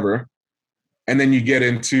or whatever. And then you get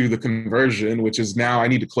into the conversion, which is now I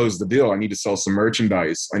need to close the deal. I need to sell some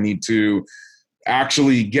merchandise. I need to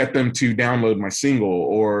actually get them to download my single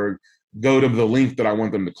or go to the link that I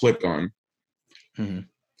want them to click on. Mm-hmm.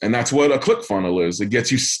 And that's what a ClickFunnels is. It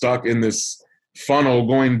gets you stuck in this funnel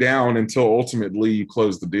going down until ultimately you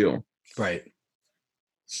close the deal. Right.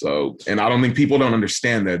 So, and I don't think people don't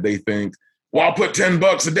understand that. They think, well, I'll put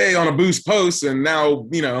 $10 a day on a Boost post, and now,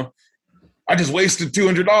 you know, I just wasted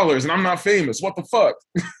 $200 and I'm not famous. What the fuck?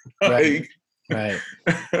 Right. Right.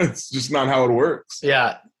 It's just not how it works.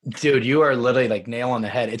 Yeah. Dude, you are literally like nail on the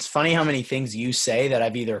head. It's funny how many things you say that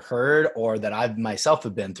I've either heard or that I've myself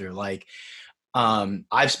have been through. Like,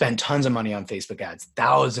 I've spent tons of money on Facebook ads,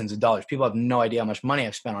 thousands of dollars. People have no idea how much money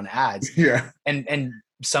I've spent on ads. Yeah. And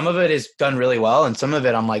some of it is done really well. And some of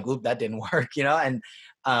it I'm like, oop, that didn't work, you know? And,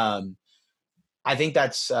 I think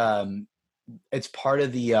that's, it's part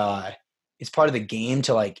of the game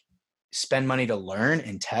to like spend money to learn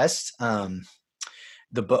and test.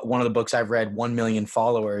 The book, one of the books I've read, 1 Million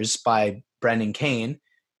Followers by Brendan Kane.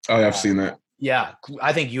 Oh, yeah, I've seen that. Yeah.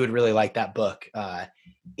 I think you would really like that book.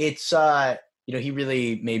 It's, you know, he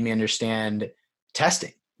really made me understand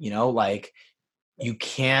testing, you know, like you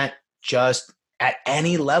can't just at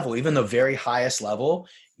any level, even the very highest level,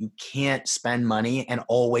 you can't spend money and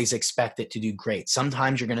always expect it to do great.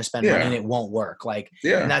 Sometimes you're going to spend money and it won't work. Like,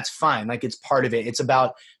 and that's fine. Like it's part of it. It's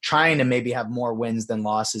about trying to maybe have more wins than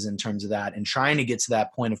losses in terms of that and trying to get to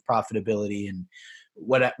that point of profitability and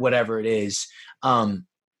whatever it is. Talk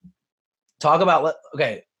about,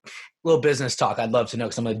 okay, little business talk. I'd love to know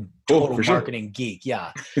because I'm a total marketing geek.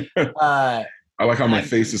 Yeah. I like how my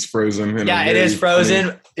face is frozen. Yeah, it is frozen.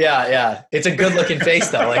 Funny. Yeah. It's a good looking face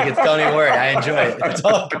though. Like it's, don't even worry. I enjoy it. It's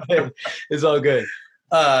all good. It's all good.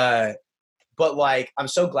 But like, I'm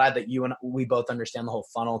so glad that you and we both understand the whole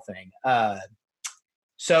funnel thing.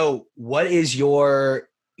 So what is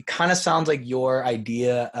it kind of sounds like your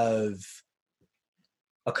idea of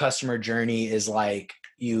a customer journey is like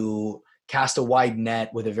you cast a wide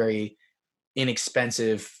net with a very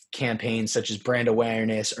inexpensive campaign such as brand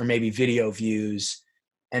awareness or maybe video views.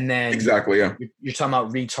 And then exactly, yeah. You're talking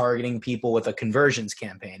about retargeting people with a conversions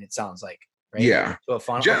campaign, it sounds like, right? Yeah. So a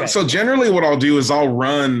funnel. Okay. So generally what I'll do is I'll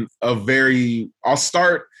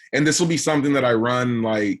start, and this will be something that I run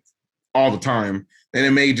like all the time. And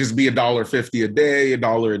it may just be $1.50 a day,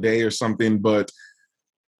 $1 a day or something, but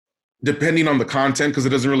depending on the content, because it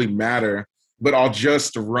doesn't really matter, but I'll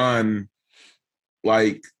just run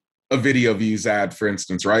like a video views ad, for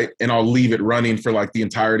instance, right? And I'll leave it running for like the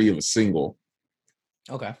entirety of a single.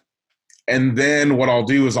 Okay. And then what I'll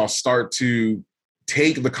do is I'll start to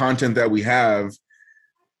take the content that we have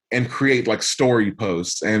and create like story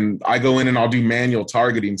posts. And I go in and I'll do manual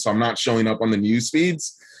targeting. So I'm not showing up on the news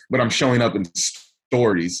feeds, but I'm showing up in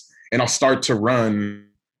stories. And I'll start to run.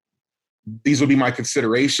 These would be my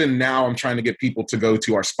consideration. Now I'm trying to get people to go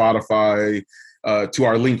to our Spotify, to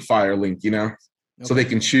our Linkfire link, you know? Okay. So they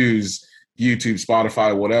can choose YouTube,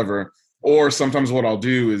 Spotify, whatever. Or sometimes what I'll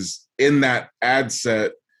do is in that ad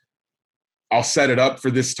set, I'll set it up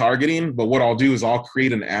for this targeting, but what I'll do is I'll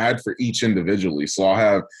create an ad for each individually. So I'll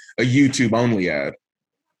have a YouTube only ad.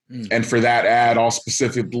 And for that ad, I'll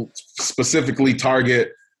specifically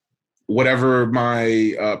target whatever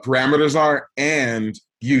my parameters are and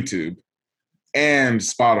YouTube and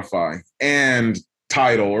Spotify and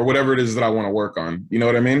Tidal or whatever it is that I want to work on. You know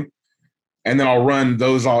what I mean? And then I'll run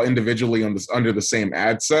those all individually under the same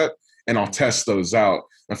ad set, and I'll test those out.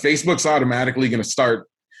 Now, Facebook's automatically going to start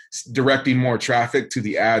directing more traffic to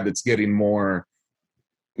the ad that's getting more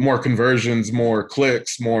conversions, more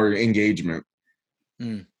clicks, more engagement.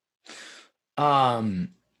 Wow.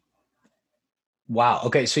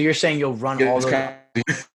 Okay, so you're saying you'll run all those.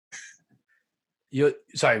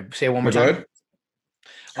 Sorry, say it one more time.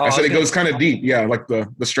 I said it goes kind of deep. Yeah, like the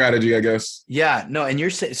strategy, I guess. Yeah, no, and you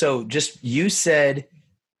said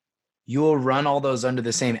you will run all those under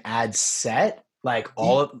the same ad set,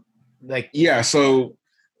 Yeah. So,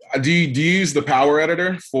 do you use the Power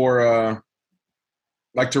Editor for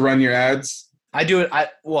like to run your ads? I do it.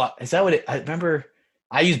 Is that what I remember?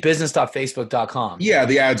 I use business.facebook.com. Yeah,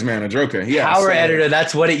 the ads manager. Okay. Yeah. Power Editor.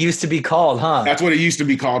 That's what it used to be called, huh? That's what it used to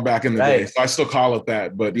be called back in the day. So I still call it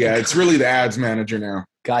that, but yeah, it's really the ads manager now.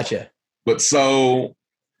 Gotcha. But so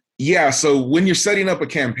when you're setting up a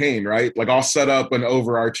campaign, right? Like I'll set up an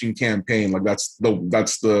overarching campaign. Like that's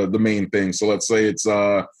the main thing. So let's say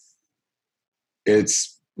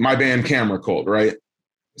it's my band Camera Cult, right?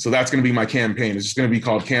 So that's going to be my campaign. It's just going to be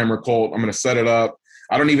called Camera Cult. I'm going to set it up.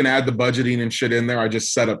 I don't even add the budgeting and shit in there. I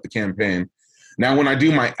just set up the campaign. Now, when I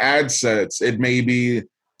do my ad sets, it may be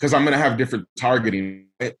because I'm going to have different targeting.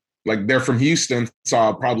 Right? Like they're from Houston, so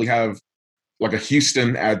I'll probably have like a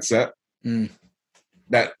Houston ad set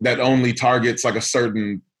that only targets like a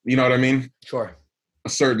certain, you know what I mean? Sure. A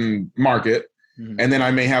certain market. Mm-hmm. And then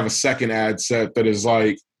I may have a second ad set that is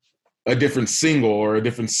like a different single or a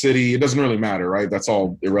different city. It doesn't really matter, right? That's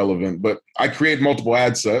all irrelevant. But I create multiple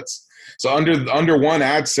ad sets. So under one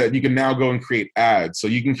ad set, you can now go and create ads. So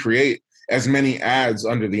you can create as many ads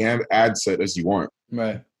under the ad set as you want.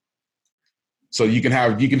 Right. So you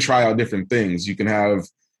can try out different things. You can have,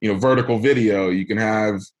 vertical video. You can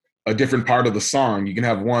have, a different part of the song. You can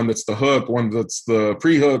have one that's the hook, one that's the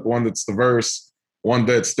pre-hook, one that's the verse, one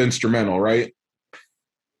that's the instrumental, right?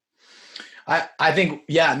 I think,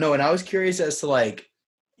 yeah, no. And I was curious as to like,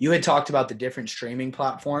 you had talked about the different streaming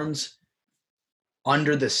platforms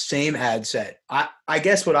under the same ad set. I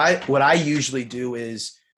guess what I usually do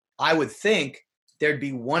is I would think there'd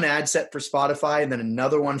be one ad set for Spotify and then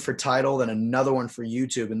another one for Tidal, then another one for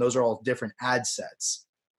YouTube. And those are all different ad sets.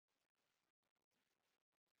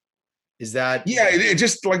 Is that? Yeah, it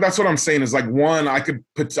just like, that's what I'm saying is like one, I could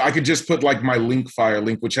just put like my Linkfire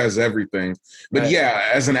link, which has everything. But Right.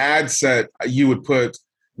 yeah, as an ad set, you would put,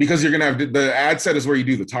 because you're going to have the ad set is where you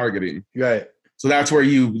do the targeting. Right. So that's where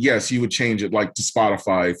you would change it like to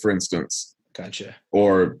Spotify, for instance. Gotcha.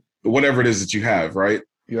 Or whatever it is that you have, right?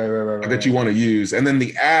 Right. That you want to use. And then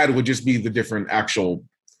the ad would just be the different actual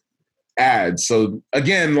ads. So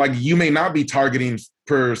again, like you may not be targeting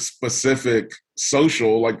per specific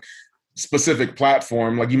social, like specific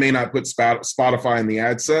platform. Like you may not put Spotify in the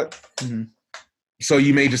ad set. Mm-hmm. So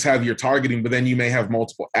you may just have your targeting, but then you may have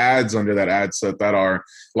multiple ads under that ad set that are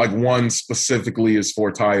like one specifically is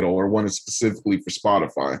for Tidal or one is specifically for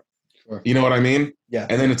Spotify. Sure. You know what I mean? Yeah.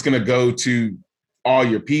 And then it's going to go to all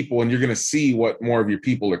your people and you're going to see what more of your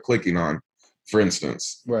people are clicking on, for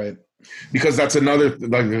instance. Right. Because that's another,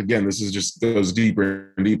 like, again, this is just goes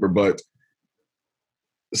deeper and deeper, but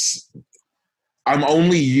I'm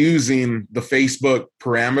only using the Facebook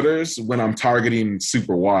parameters when I'm targeting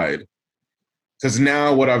super wide. Because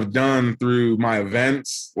now what I've done through my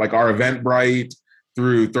events, like our Eventbrite,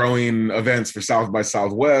 through throwing events for South by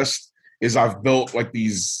Southwest, is I've built like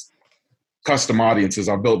these custom audiences.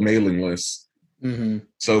 I've built mailing lists. Mm-hmm.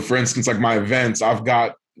 So for instance, like my events, I've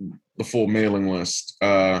got the full mailing list.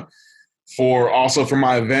 For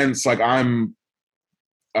my events, like I'm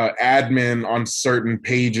admin on certain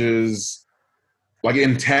pages, like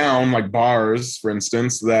in town, like bars, for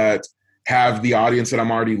instance, that have the audience that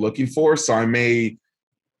I'm already looking for. So I may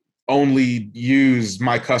only use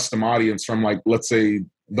my custom audience from like, let's say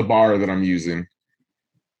the bar that I'm using.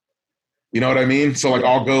 You know what I mean? So like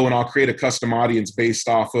I'll go and I'll create a custom audience based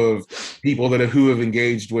off of people who have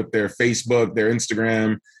engaged with their Facebook, their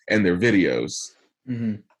Instagram, and their videos.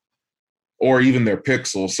 Mm-hmm. Or even their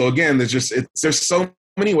pixel. So again, there's so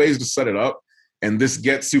many ways to set it up, and this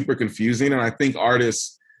gets super confusing. And I think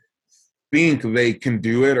artists think they can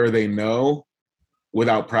do it or they know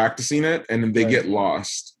without practicing it, and then they get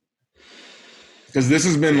lost. Because this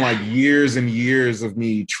has been like years and years of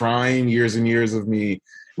me trying, years and years of me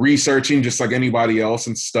researching just like anybody else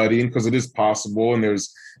and studying, because it is possible. And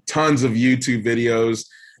there's tons of YouTube videos.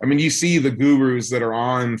 I mean, you see the gurus that are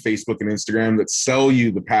on Facebook and Instagram that sell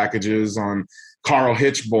you the packages on Carl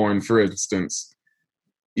Hitchborn, for instance,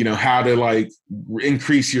 you know, how to like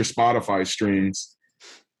increase your Spotify streams.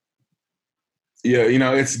 Yeah, you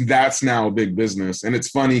know, that's now a big business. And it's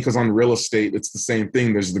funny because on real estate, it's the same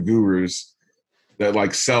thing. There's the gurus that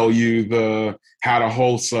like sell you the how to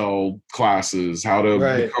wholesale classes, how to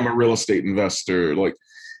become a real estate investor. Like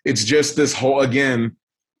it's just this whole, again,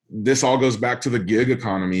 this all goes back to the gig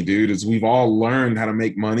economy, dude, is we've all learned how to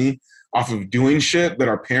make money off of doing shit that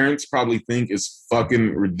our parents probably think is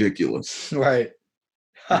fucking ridiculous. Right.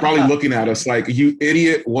 They're probably looking at us like, you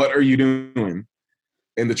idiot, what are you doing?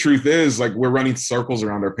 And the truth is, like, we're running circles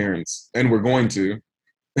around our parents, and we're going to.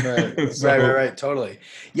 Right. Right. Totally.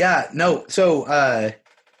 Yeah. No. So,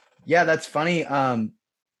 yeah, that's funny. Yeah,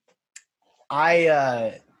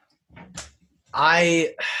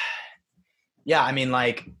 I mean,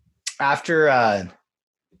 like, after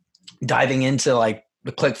diving into like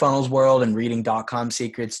the ClickFunnels world and reading .com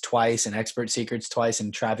secrets twice and expert secrets twice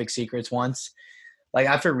and traffic secrets once, like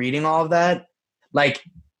after reading all of that, like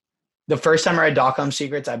the first time I read .com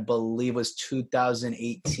secrets, I believe was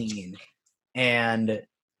 2018. And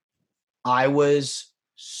I was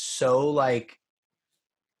so like,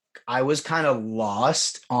 I was kind of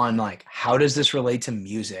lost on like, how does this relate to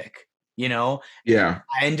music? You know? Yeah.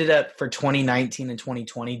 I ended up for 2019 and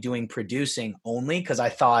 2020 doing producing only because I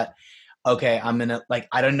thought, okay, I'm going to like,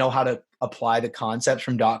 I don't know how to apply the concepts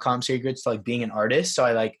from .com secrets to like being an artist. So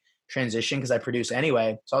I like transitioned because I produce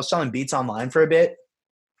anyway. So I was selling beats online for a bit.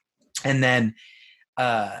 And then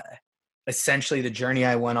essentially the journey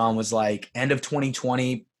I went on was like end of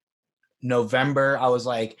 2020, November, I was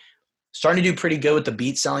like starting to do pretty good with the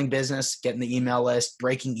beat selling business, getting the email list,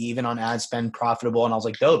 breaking even on ad spend, profitable. And I was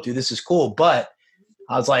like, dope, dude, this is cool. But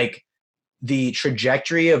I was like, the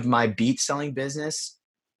trajectory of my beat selling business,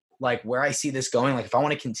 like where I see this going, like if I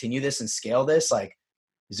want to continue this and scale this, like,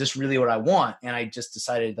 is this really what I want? And I just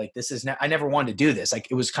decided like, I never wanted to do this.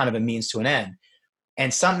 Like it was kind of a means to an end.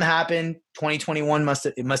 And something happened. 2021 must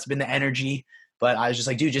have been the energy. But I was just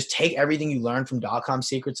like, dude, just take everything you learned from .com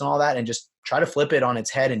secrets and all that and just try to flip it on its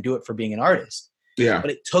head and do it for being an artist. Yeah.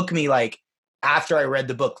 But it took me like, after I read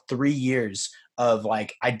the book, 3 years of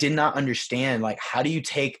like, I did not understand, like, how do you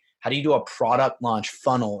do a product launch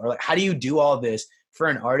funnel, or like, how do you do all this for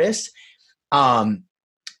an artist?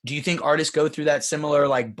 Do you think artists go through that similar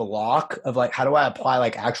like block of like, how do I apply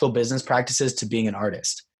like actual business practices to being an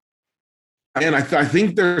artist? And I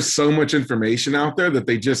think there's so much information out there that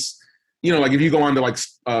they just, you know, like if you go on to like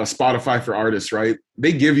Spotify for artists, right?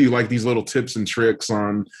 They give you like these little tips and tricks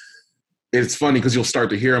on, it's funny because you'll start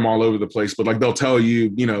to hear them all over the place, but like they'll tell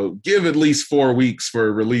you, you know, give at least 4 weeks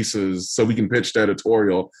for releases so we can pitch the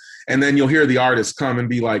editorial. And then you'll hear the artist come and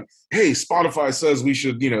be like, hey, Spotify says we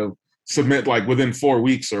should, you know, submit like within 4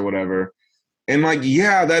 weeks or whatever. And like,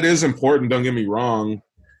 yeah, that is important. Don't get me wrong.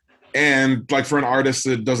 And like for an artist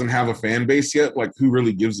that doesn't have a fan base yet, like who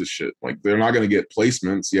really gives a shit? Like they're not going to get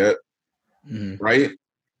placements yet. Mm-hmm. Right.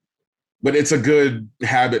 But it's a good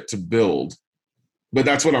habit to build. But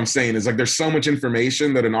that's what I'm saying is like, there's so much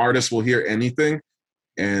information that an artist will hear anything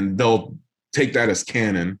and they'll take that as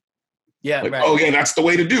canon. Yeah. Like, right. Oh yeah, that's the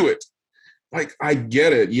way to do it. Like, I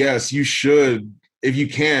get it. Yes, you should. If you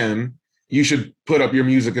can, you should put up your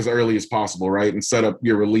music as early as possible. Right. And set up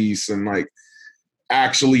your release and like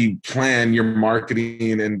actually plan your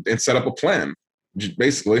marketing and set up a plan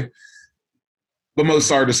basically. But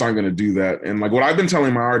most artists aren't going to do that. And like what I've been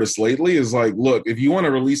telling my artists lately is like, look, if you want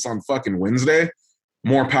to release on fucking Wednesday,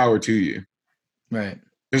 more power to you. Right.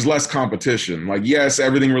 There's less competition. Like, yes,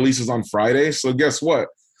 everything releases on Friday. So guess what?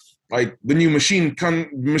 Like the new Machine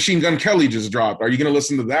Gun Kelly just dropped. Are you going to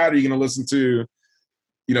listen to that? Or are you going to listen to,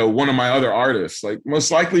 you know, one of my other artists? Like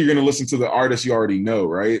most likely you're going to listen to the artist you already know.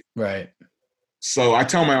 Right. Right. So I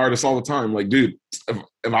tell my artists all the time, like, dude,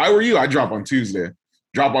 if I were you, I'd drop on Tuesday,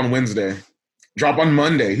 drop on Wednesday, drop on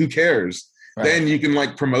Monday. Who cares? Right. Then you can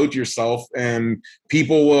like promote yourself and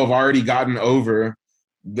people will have already gotten over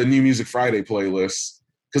the New Music Friday playlist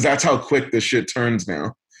because that's how quick this shit turns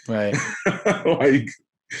now. Right. Like,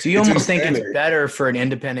 so you almost think it's better for an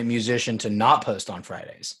independent musician to not post on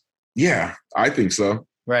Fridays? Yeah, I think so.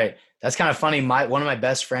 Right. That's kind of funny. One of my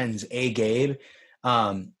best friends, Gabe,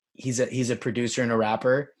 he's a producer and a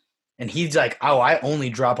rapper, and he's like, oh, I only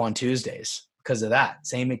drop on Tuesdays because of that.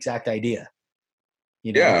 Same exact idea.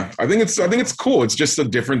 You know? Yeah, I think it's cool. It's just a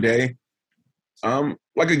different day.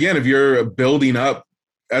 Like again, if you're building up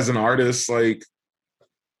as an artist, like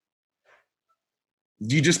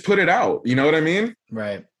you just put it out. You know what I mean?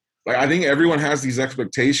 Right. Like I think everyone has these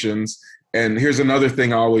expectations. And here's another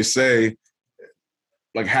thing I always say,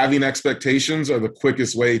 like having expectations are the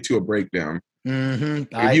quickest way to a breakdown. Mm-hmm.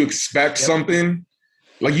 If you expect something,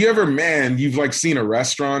 like you've like seen a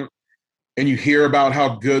restaurant and you hear about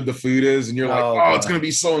how good the food is and you're like, oh, it's going to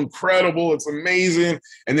be so incredible. It's amazing.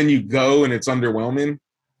 And then you go and it's underwhelming.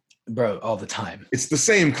 Bro, all the time. It's the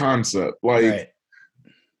same concept. Like, right.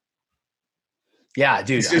 Yeah,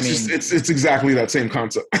 dude. It's exactly that same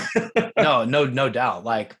concept. No doubt.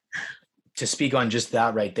 Like to speak on just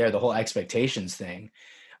that right there, the whole expectations thing.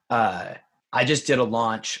 I just did a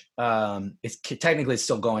launch. It's technically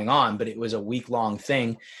still going on, but it was a week-long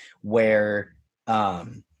thing where,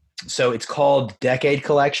 so it's called Decade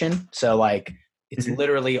Collection. So like, it's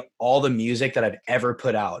literally all the music that I've ever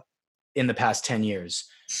put out in the past 10 years.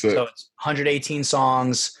 So it's 118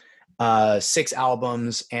 songs, 6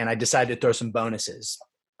 albums, and I decided to throw some bonuses.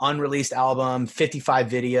 Unreleased album, 55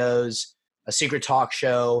 videos, a secret talk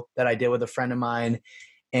show that I did with a friend of mine,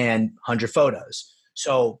 and 100 photos.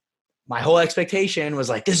 So my whole expectation was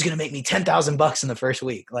like, this is going to make me $10,000 in the first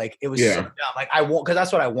week. Like it was so dumb. Like I won't, cause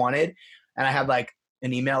that's what I wanted. And I had like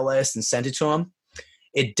an email list and sent it to him.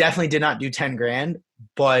 It definitely did not do 10 grand,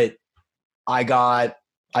 but I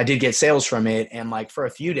did get sales from it. And like for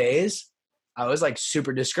a few days I was like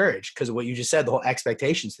super discouraged because of what you just said, the whole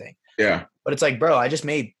expectations thing. Yeah. But it's like, bro, I just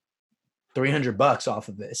made $300 off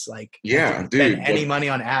of this. Like, yeah, I didn't spend any money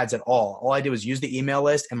on ads at all. All I did was use the email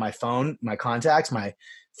list and my phone, my contacts, my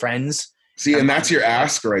friends. See, and that's your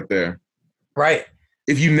ask right there. Right.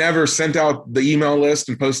 If you never sent out the email list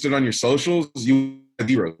and posted on your socials, you had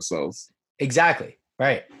 0 sales. Exactly.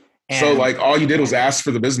 Right. And so like all you did was ask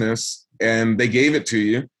for the business and they gave it to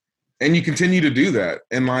you and you continue to do that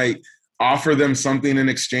and like offer them something in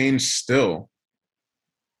exchange still.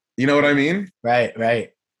 You know what I mean? Right.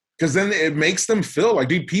 Right. Because then it makes them feel like,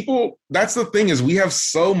 dude, people, that's the thing is we have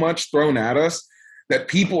so much thrown at us that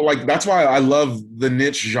people like, that's why I love the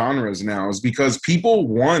niche genres now is because people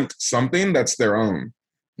want something that's their own.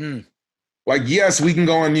 Like, yes, we can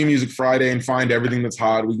go on New Music Friday and find everything that's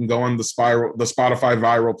hot. We can go on the Spotify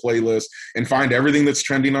viral playlist and find everything that's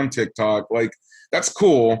trending on TikTok. Like, that's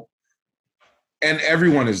cool. And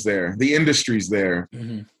everyone is there. The industry's there.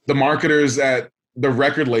 Mm-hmm. The marketers at the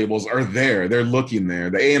record labels are there. They're looking there.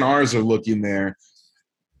 The A&Rs are looking there.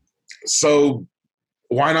 So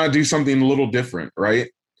why not do something a little different, right?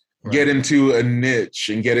 Get into a niche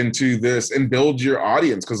and get into this and build your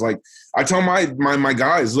audience. Because, like, I tell my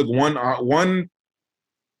guys, look, one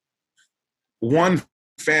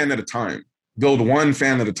fan at a time. Build one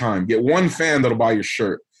fan at a time. Get one fan that'll buy your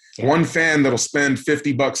shirt. Yeah. One fan that'll spend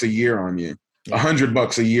 $50 a year on you.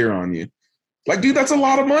 $100 a year on you. Like, dude, that's a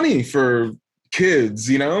lot of money for kids,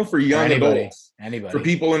 you know, for young adults, for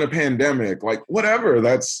people in a pandemic, like whatever.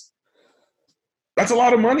 That's a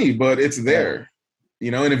lot of money, but it's there,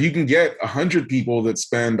 you know. And if you can get 100 people that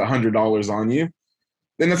spend $100 on you,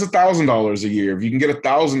 then that's $1,000 a year. If you can get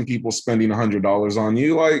 1,000 people spending $100 on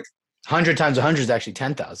you, like 100 times 100 is actually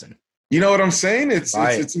 10,000. You know what I'm saying? It's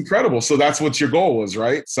incredible. So that's what your goal was,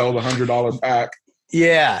 right? Sell the $100 pack.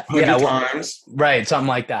 Yeah. 100 times. Right. Something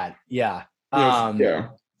like that. Yeah.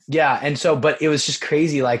 Yeah. And so, but it was just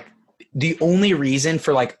crazy. Like, the only reason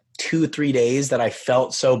for like 2-3 days that I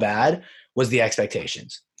felt so bad was the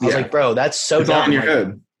expectations. I was like, bro, that's so dumb. All in your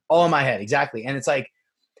head. All in my head. Exactly. And it's like,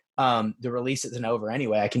 the release isn't over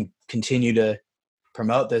anyway. I can continue to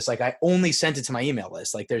promote this. Like, I only sent it to my email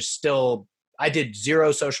list. Like, I did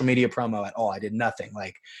zero social media promo at all. I did nothing.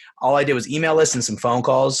 Like, all I did was email lists and some phone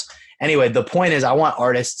calls. Anyway, the point is, I want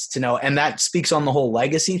artists to know, and that speaks on the whole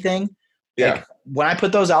legacy thing. Yeah. Like, when I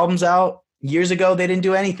put those albums out years ago, they didn't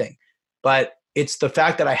do anything. But it's the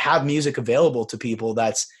fact that I have music available to people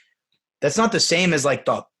that's not the same as like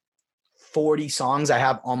the 40 songs I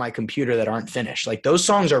have on my computer that aren't finished. Like, those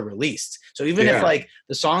songs are released. So even if like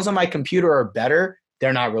the songs on my computer are better,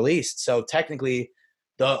 they're not released. So technically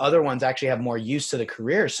the other ones actually have more use to the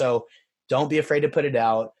career. So don't be afraid to put it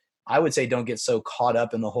out. I would say don't get so caught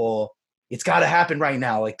up in the whole, it's got to happen right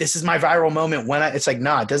now. Like, this is my viral moment it's like,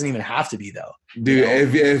 nah, it doesn't even have to be though. Dude, you know?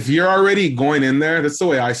 if you're already going in there, that's the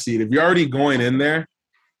way I see it. If you're already going in there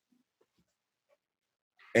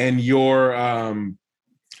and you're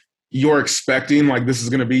expecting like this is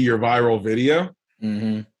going to be your viral video,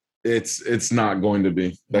 mm-hmm. it's not going to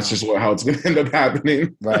be. That's just how it's going to end up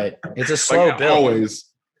happening. Right. It's a slow like, build. Always.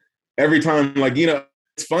 Every time, like, you know,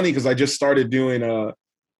 it's funny because I just started doing,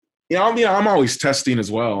 I'm always testing as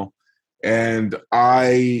well. And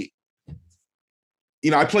I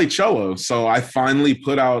play cello. So I finally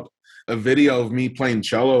put out a video of me playing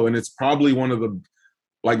cello, and it's probably one of the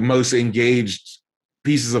like most engaged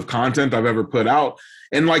pieces of content I've ever put out.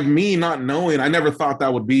 And like, me not knowing, I never thought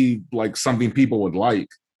that would be like something people would like.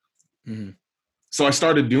 Mm-hmm. So I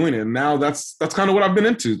started doing it. And now that's kind of what I've been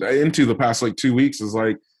into the past like 2 weeks is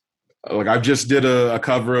like I just did a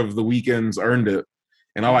cover of The Weeknd's Earned It.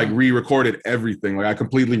 And I like re-recorded everything. Like, I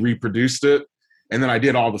completely reproduced it. And then I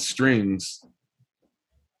did all the strings.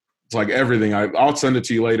 It's like everything. I'll send it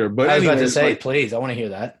to you later. But I was about to say, like, please, I want to hear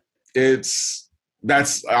that.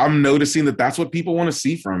 I'm noticing that's what people want to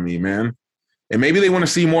see from me, man. And maybe they want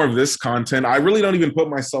to see more of this content. I really don't even put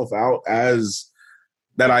myself out as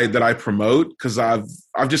that I promote, because I've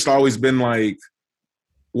just always been like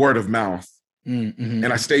word of mouth. Mm-hmm.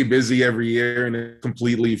 And I stay busy every year, and it's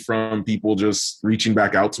completely from people just reaching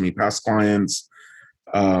back out to me, past clients,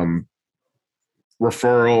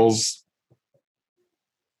 referrals.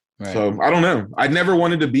 Right. So I don't know. I never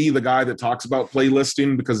wanted to be the guy that talks about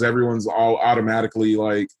playlisting, because everyone's all automatically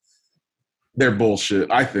like, they're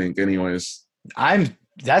bullshit, I think, anyways.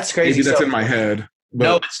 That's crazy. Maybe that's in my head. But.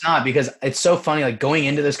 No, it's not, because it's so funny. Like, going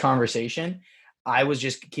into this conversation, I was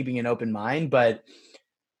just keeping an open mind, but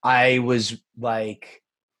I was like,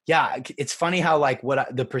 yeah, it's funny how like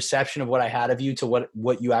the perception of what I had of you to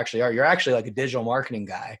what you actually are. You're actually like a digital marketing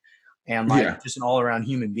guy and like just an all around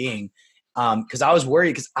human being. Cause I was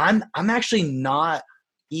worried, cause I'm actually not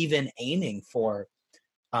even aiming for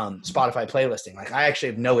Spotify playlisting. Like, I actually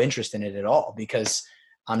have no interest in it at all, because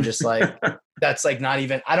I'm just like, that's like not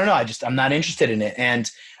even, I don't know. I'm not interested in it. And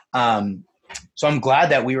so I'm glad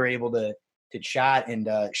that we were able to chat and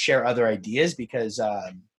share other ideas, because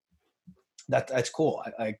that's cool.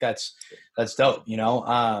 Like, that's dope, you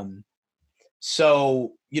know?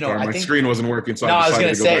 So, you know, sorry, my screen wasn't working. So I was going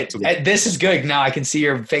to say, this is good. Now I can see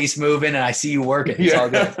your face moving and I see you working. It's all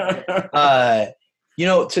good. You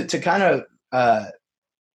know, to kind of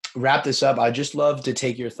wrap this up, I'd just love to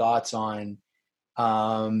take your thoughts on,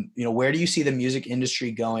 you know, where do you see the music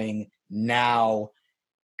industry going now,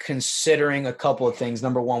 considering a couple of things?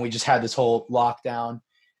 Number one, we just had this whole lockdown.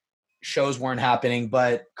 shows weren't happening,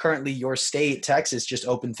 but currently your state, Texas, just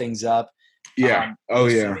opened things up. Yeah. Oh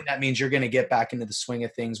yeah. That means you're going to get back into the swing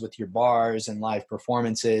of things with your bars and live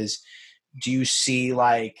performances. Do you see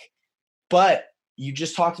but you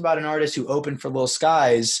just talked about an artist who opened for Lil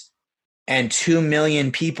Skies and 2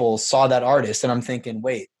 million people saw that artist. And I'm thinking,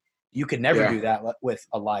 wait, you could never do that with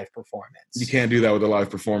a live performance. You can't do that with a live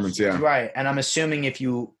performance. Yeah. Right. And I'm assuming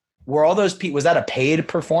were all those people, was that a paid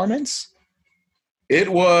performance? It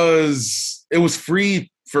was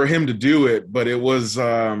free for him to do it, but it was,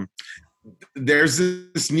 there's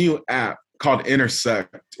this new app called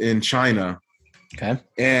Intersect in China. Okay.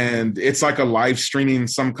 And it's like a live streaming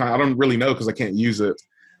some kind. I don't really know because I can't use it,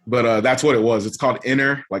 but that's what it was. It's called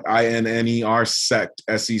Inner, like INNER Sect,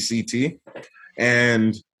 SECT.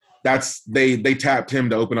 And they tapped him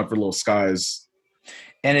to open up for Lil Skies.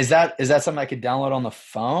 And is that something I could download on the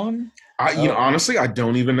phone? Honestly, I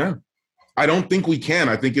don't even know. I don't think we can.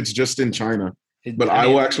 I think it's just in China. But I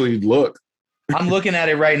will actually look. I'm looking at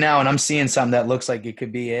it right now, and I'm seeing something that looks like it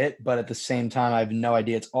could be it. But at the same time, I have no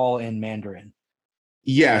idea. It's all in Mandarin.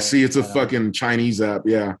 Yeah, see, it's a fucking Chinese app.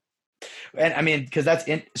 Yeah. And I mean, because that's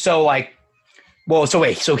in. So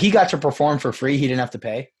wait. So he got to perform for free. He didn't have to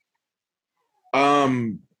pay.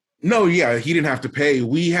 No, yeah, he didn't have to pay.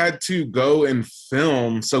 We had to go and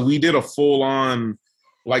film. So we did a full on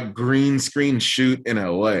green screen shoot in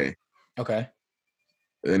LA. Okay.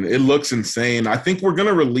 And it looks insane. I think we're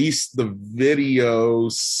gonna release the video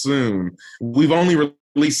soon. We've only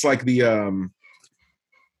released the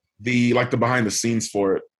behind the scenes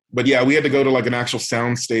for it. But yeah, we had to go to an actual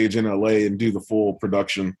sound stage in LA and do the full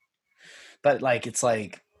production. But it's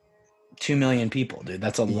 2 million people, dude.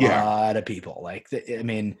 That's a lot of people. I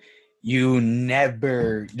mean,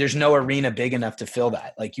 there's no arena big enough to fill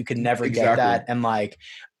that. You could never get that. And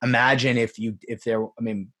imagine if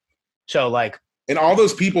and all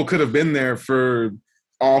those people could have been there for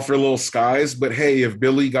Lil Skies, but hey, if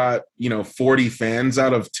Billy got 40 fans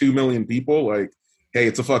out of 2 million people, hey,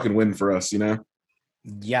 it's a fucking win for us, Yeah.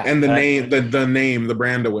 And the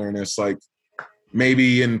brand awareness,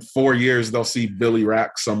 maybe in 4 years they'll see Billy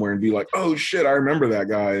Rack somewhere and be like, oh shit, I remember that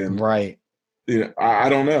guy. And right. I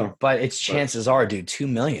don't know. But chances are, dude, 2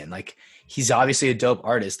 million. He's obviously a dope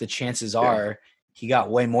artist. The chances are he got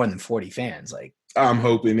way more than 40 fans. I'm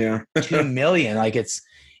hoping, yeah. 2 million.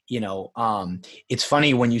 It's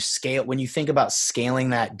funny when you think about scaling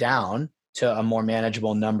that down to a more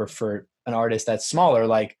manageable number for an artist that's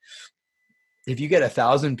smaller. If you get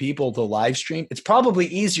 1,000 people to live stream, it's probably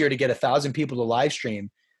easier to get 1,000 people to live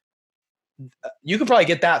stream. You could probably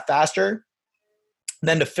get that faster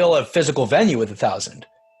than to fill a physical venue with 1,000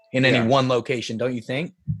 in any one location, don't you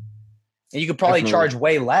think? And you could probably charge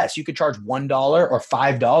way less. You could charge $1 or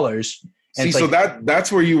 $5. See, so that's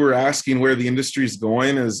where you were asking where the industry is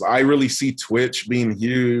going. Is I really see Twitch being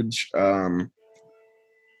huge.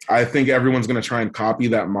 I think everyone's going to try and copy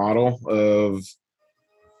that model of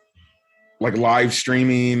live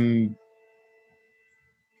streaming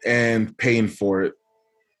and paying for it.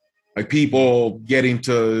 People getting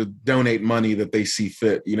to donate money that they see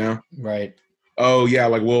fit, Right. Oh yeah,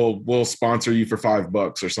 we'll sponsor you for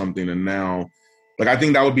 $5 or something. And now I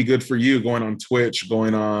think that would be good for you going on Twitch,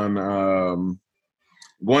 going on all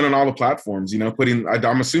the platforms,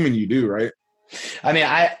 I'm assuming you do, right? I mean,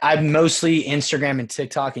 I mostly Instagram and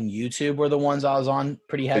TikTok and YouTube were the ones I was on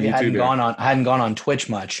pretty heavy. I hadn't gone on Twitch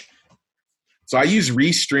much. So I use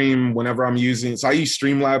Restream whenever I'm using. So I use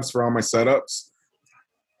Streamlabs for all my setups,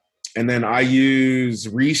 and then I use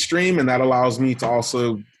Restream, and that allows me to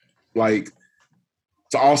also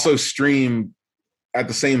stream at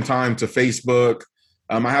the same time to Facebook.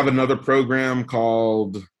 I have another program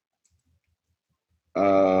called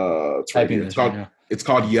it's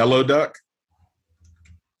called Yellow Duck.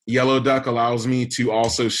 Yellow Duck allows me to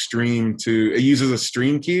also stream to. It uses a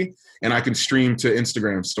stream key, and I can stream to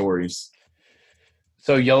Instagram stories.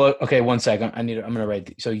 So okay, 1 second. I'm going to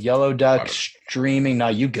write. So Yellow Duck streaming. No,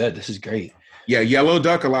 you good. This is great. Yeah. Yellow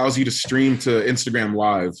Duck allows you to stream to Instagram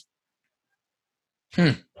Live.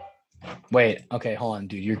 Wait. Okay. Hold on,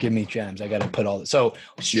 dude. You're giving me gems. I got to put all this. So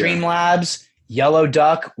Streamlabs, Yellow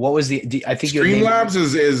Duck. What was I think Streamlabs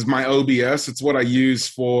is my OBS. It's what I use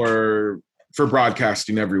for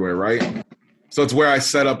broadcasting everywhere. Right. So it's where I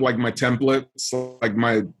set up my templates,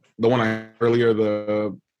 the one I had earlier,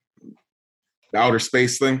 the outer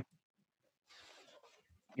space thing.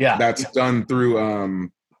 Yeah. That's done through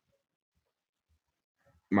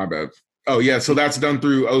my bad. Oh yeah, so that's done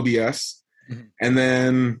through OBS. Mm-hmm. And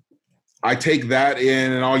then I take that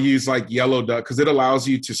in and I'll use Yellow Duck because it allows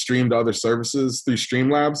you to stream to other services through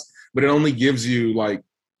Streamlabs, but it only gives you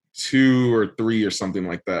 2 or 3 or something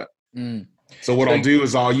like that. Mm. So what I'll do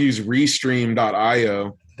is I'll use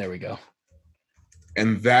restream.io. There we go.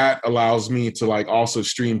 And that allows me to like also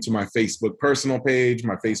stream to my Facebook personal page,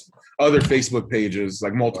 my other Facebook pages,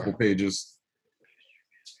 like multiple pages.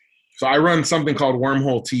 So I run something called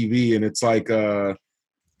Wormhole TV, and it's like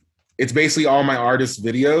it's basically all my artist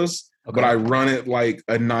videos, but I run it like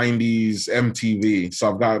a 90s MTV.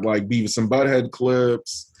 So I've got like Beavis and Butthead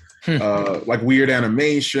clips, like weird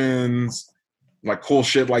animations, like cool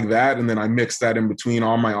shit like that. And then I mix that in between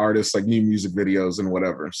all my artists, like new music videos and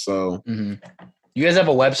whatever. So you guys have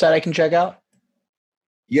a website I can check out?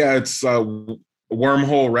 Yeah, it's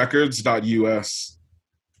wormholerecords.us.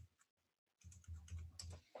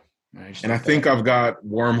 And I think I've got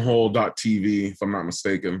wormhole.tv, if I'm not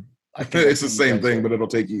mistaken. It's the same thing, but it'll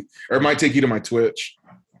take you, or it might take you to my Twitch.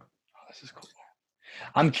 Oh, this is cool.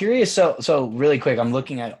 I'm curious. So really quick, I'm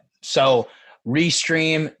looking at,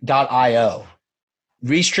 restream.io.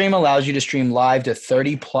 Restream allows you to stream live to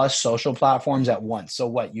 30 plus social platforms at once. So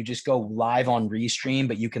what? You just go live on Restream,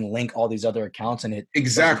 but you can link all these other accounts and it.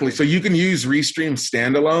 Exactly. So you can use Restream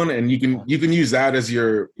standalone, and you can use that as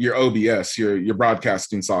your OBS, your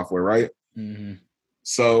broadcasting software, right? Mm-hmm.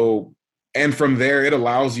 So, and from there, it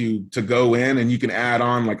allows you to go in and you can add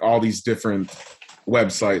on like all these different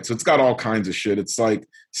websites. So it's got all kinds of shit. It's like,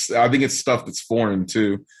 I think it's stuff that's foreign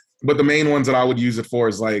too. But the main ones that I would use it for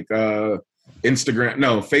is like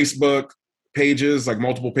Facebook pages, like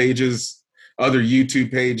multiple pages, other YouTube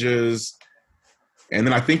pages. And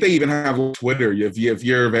then I think they even have Twitter. If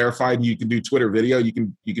you're verified and you can do Twitter video, you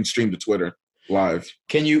can stream to Twitter live.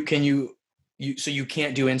 So you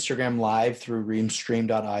can't do Instagram live through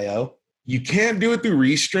restream.io? You can't do it through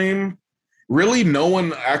Restream. Really, no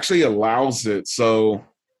one actually allows it. So,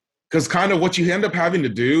 because kind of what you end up having to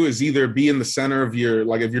do is either be in the center of your,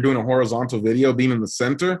 like if you're doing a horizontal video, being in the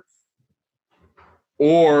center,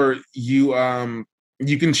 or you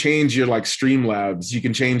can change your like Streamlabs. You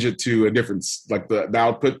can change it to a different, like the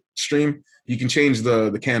output stream. You can change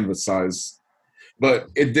the canvas size. But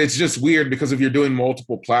it's just weird because if you're doing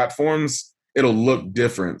multiple platforms, it'll look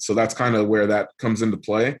different. So that's kind of where that comes into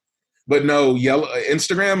play. But no,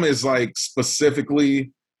 Instagram is like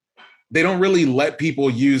specifically, they don't really let people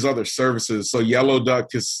use other services. So Yellow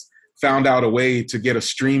Duck has found out a way to get a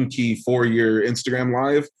stream key for your Instagram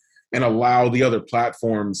Live and allow the other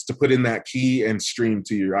platforms to put in that key and stream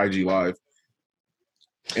to your IG Live.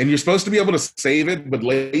 And you're supposed to be able to save it, but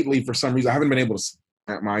lately, for some reason, I haven't been able to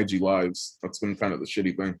save my IG Lives. That's been kind of the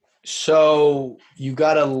shitty thing. So you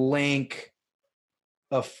got to link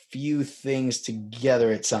a few things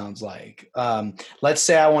together, it sounds like. Let's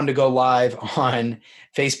say I wanted to go live on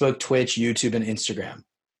Facebook, Twitch, YouTube, and Instagram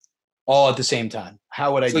all at the same time.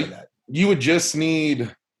 How would I do that? You would just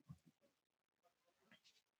need,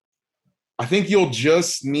 I think you'll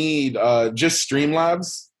just need just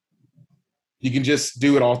Streamlabs. You can just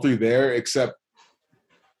do it all through there, except,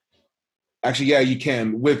 actually, yeah, you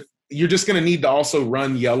can. You're just going to need to also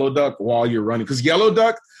run Yellow Duck while you're running. Because Yellow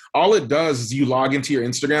Duck, all it does is you log into your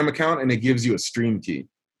Instagram account and it gives you a stream key.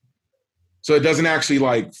 So it doesn't actually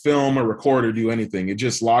like film or record or do anything. It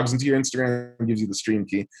just logs into your Instagram and gives you the stream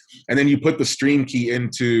key. And then you put the stream key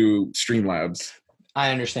into Streamlabs.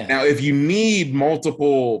 I understand. Now, if you need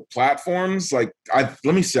multiple platforms, like let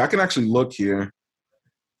me see, I can actually look here.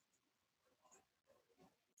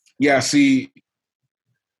 Yeah, see,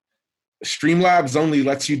 Streamlabs only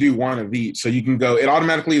lets you do one of each. So you can go, it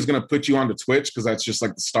automatically is going to put you onto Twitch because that's just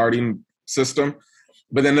like the starting system.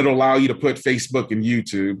 But then it'll allow you to put Facebook and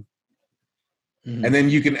YouTube. Mm-hmm. And then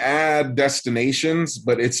you can add destinations,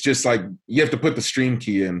 but it's just like you have to put the stream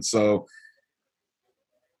key in. So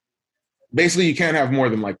basically you can't have more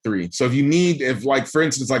than like 3. So if like, for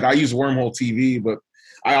instance, like I use Wormhole TV, but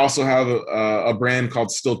I also have a brand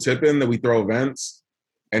called Still Tippin' that we throw events,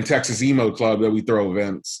 and Texas Emo Club that we throw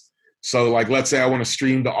events. So like, let's say I want to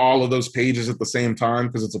stream to all of those pages at the same time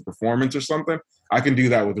because it's a performance or something. I can do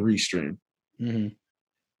that with Restream. Mm-hmm.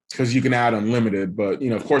 Because you can add unlimited, but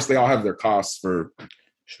of course they all have their costs for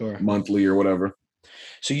monthly or whatever.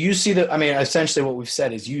 So you see essentially what we've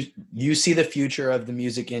said is you see the future of the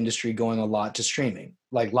music industry going a lot to streaming,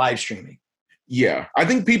 like live streaming. Yeah. I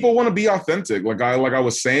think people want to be authentic. Like I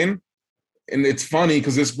was saying, and it's funny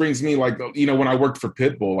because this brings me like, when I worked for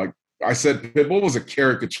Pitbull, like I said, Pitbull was a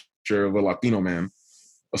caricature of a Latino man,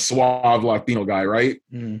 a suave Latino guy. Right.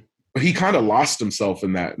 Mm-hmm. But he kind of lost himself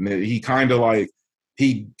in that. And he kind of like,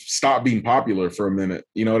 he stopped being popular for a minute.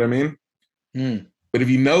 You know what I mean? Mm. But if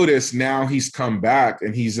you notice, now he's come back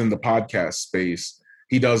and he's in the podcast space.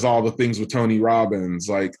 He does all the things with Tony Robbins.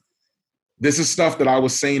 Like, this is stuff that I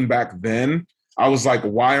was saying back then, I was like,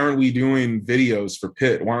 why aren't we doing videos for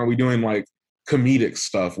Pitt? Why aren't we doing like comedic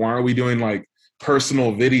stuff? Why aren't we doing like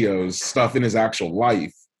personal videos, stuff in his actual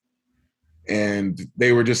life? And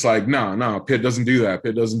they were just like, no, Pitt doesn't do that.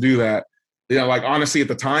 Pitt doesn't do that. You know, like honestly, at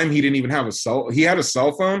the time, he didn't even have he had a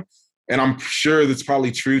cell phone, and I'm sure that's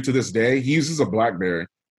probably true to this day. He uses a BlackBerry.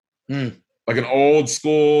 Like an old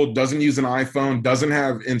school, doesn't use an iPhone, doesn't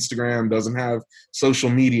have Instagram, doesn't have social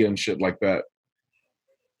media and shit like that.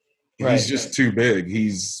 Right. He's just too big.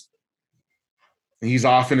 He's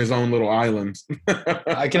off in his own little island.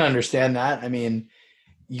 I can understand that. I mean,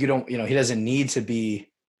 he doesn't need to be,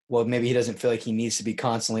 well, maybe he doesn't feel like he needs to be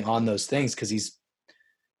constantly on those things because he's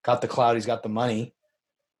got the clout, he's got the money.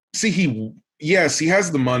 See, he has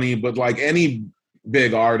the money, but like any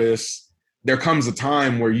big artist, there comes a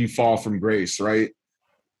time where you fall from grace, right?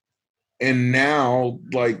 And now,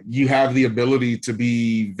 like, you have the ability to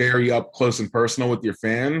be very up close and personal with your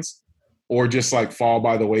fans, or just like fall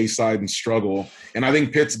by the wayside and struggle. And I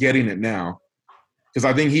think Pitt's getting it now, because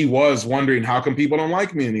I think he was wondering, how come people don't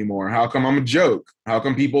like me anymore? How come I'm a joke? How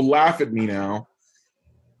come people laugh at me now?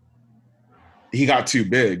 He got too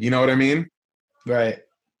big. You know what I mean? Right.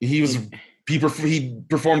 He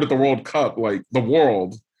performed at the World Cup, like the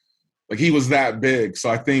world. Like he was that big. So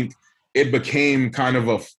I think it became kind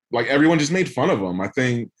of like everyone just made fun of him. I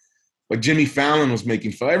think like Jimmy Fallon was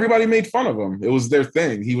making fun. Everybody made fun of him. It was their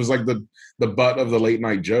thing. He was like the butt of the late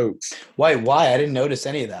night jokes. Why? I didn't notice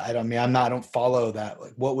any of that. I don't follow that.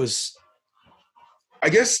 Like what was? I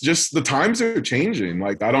guess just the times are changing.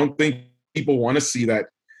 Like I don't think people want to see that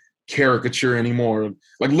caricature anymore.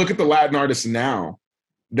 Like look at the Latin artists now.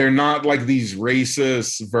 They're not like these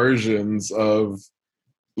racist versions of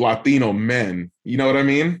Latino men. You know what I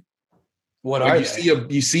mean? What like are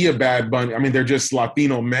you see a Bad Bunny. I mean, they're just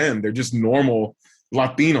Latino men. They're just normal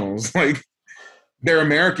Latinos. Like they're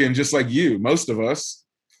American, just like you, most of us.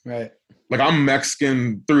 Right. Like I'm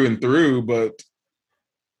Mexican through and through, but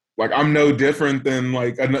like I'm no different than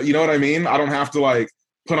like, you know what I mean? I don't have to like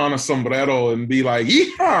put on a sombrero and be like,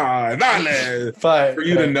 "Yeehaw, dale," for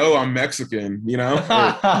you to know I'm Mexican, you know?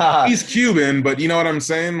 He's Cuban, but you know what I'm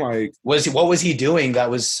saying? Like, what was he doing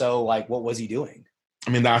that was so like, what was he doing?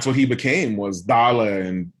 I mean, that's what he became, was dale,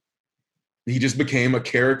 and he just became a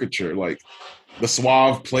caricature, like the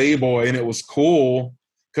suave playboy, and it was cool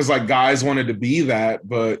because like guys wanted to be that,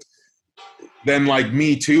 but then like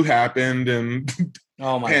Me Too happened and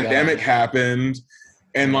pandemic happened,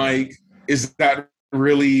 and like, is that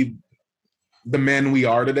really the men we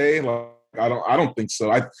are today? Like I don't think so.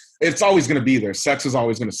 It's always going to be there. Sex is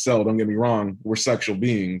always going to sell. Don't get me wrong. We're sexual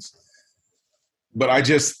beings, but I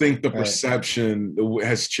just think the perception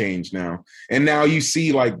has changed now. And now you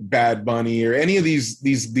see like Bad Bunny or any of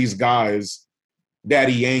these guys,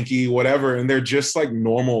 Daddy Yankee, whatever, and they're just like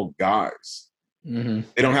normal guys. Mm-hmm.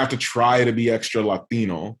 They don't have to try to be extra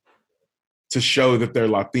Latino to show that they're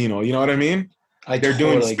Latino. You know what I mean? They're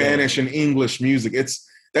doing Spanish and English music.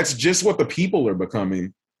 That's just what the people are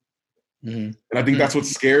becoming. Mm-hmm. And I think that's what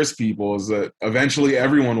scares people, is that eventually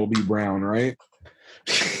everyone will be brown, right?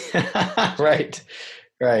 Right.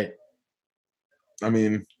 I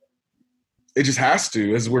mean, it just has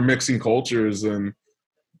to, as we're mixing cultures, and,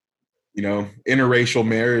 you know, interracial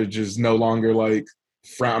marriage is no longer like,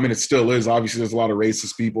 I mean, it still is. Obviously, there's a lot of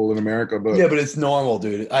racist people in America, but yeah, but it's normal,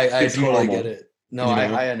 dude. I totally get it. No, you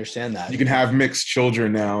know? I understand that. You can have mixed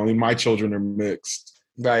children now. I mean, my children are mixed.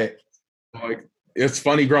 Right. Like, it's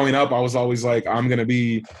funny, growing up, I was always like, I'm going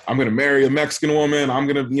to marry a Mexican woman. I'm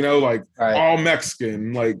going to, you know, like all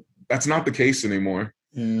Mexican. Like, that's not the case anymore.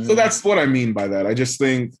 Mm. So that's what I mean by that.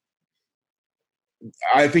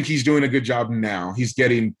 I think he's doing a good job now. He's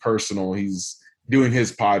getting personal. He's doing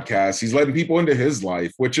his podcast. He's letting people into his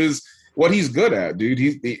life, which is what he's good at,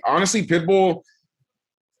 dude. Honestly, Pitbull,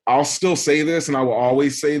 I'll still say this, and I will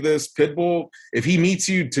always say this. Pitbull, if he meets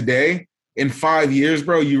you today, in 5 years,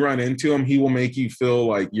 bro, you run into him, he will make you feel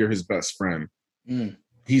like you're his best friend. Mm.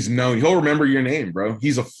 He'll remember your name, bro.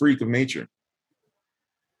 He's a freak of nature.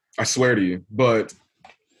 I swear to you. But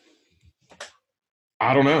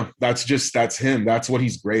I don't know. That's him. That's what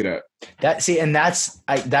he's great at.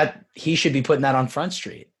 That he should be putting that on Front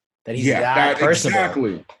Street. That he's that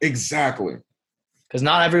personable. Exactly. Because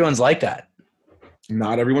not everyone's like that.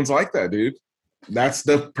 Not everyone's like that, dude. That's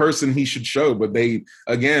the person he should show. But they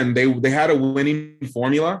had a winning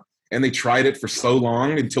formula, and they tried it for so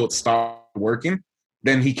long until it stopped working.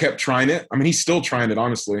 Then he kept trying it. I mean, he's still trying it,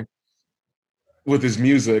 honestly, with his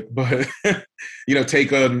music. But, you know,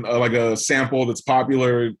 take a sample that's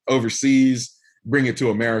popular overseas, bring it to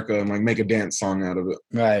America, and like make a dance song out of it.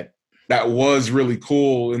 Right. That was really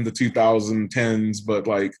cool in the 2010s, but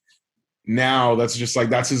like now that's just like,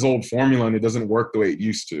 that's his old formula and it doesn't work the way it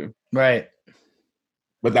used to. Right.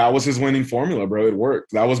 But that was his winning formula, bro. It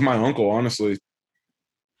worked. That was my uncle, honestly.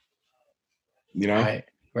 You know?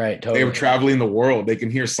 Right. Totally. They were traveling the world. They can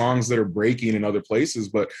hear songs that are breaking in other places,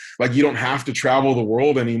 but like, you don't have to travel the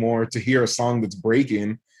world anymore to hear a song that's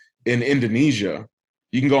breaking in Indonesia.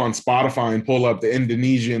 You can go on Spotify and pull up the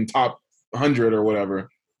Indonesian top 100 or whatever.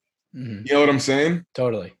 Mm-hmm. You know what I'm saying?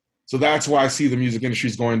 Totally. So that's why I see the music industry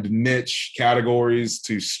is going to niche categories,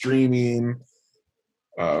 to streaming,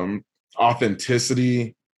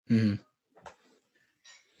 authenticity. Mm-hmm.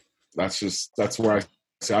 That's where I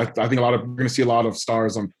see. I think we're going to see a lot of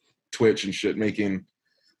stars on Twitch and shit making.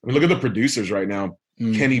 I mean, look at the producers right now.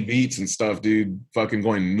 Kenny Beats and stuff, dude, fucking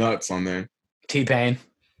going nuts on there. T-Pain.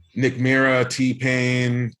 Nick Mira,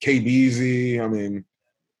 T-Pain, KBZ. I mean,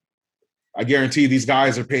 I guarantee these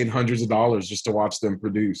guys are paid hundreds of dollars just to watch them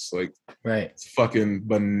produce. Like, right. It's fucking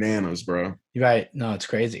bananas, bro. Right. No, it's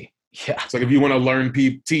crazy. Yeah. It's like, if you want to learn,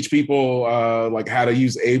 teach people like how to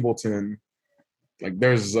use Ableton, like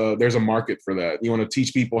there's a market for that. You want to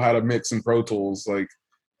teach people how to mix in Pro Tools. Like,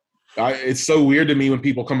 it's so weird to me when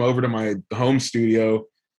people come over to my home studio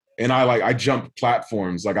and I jump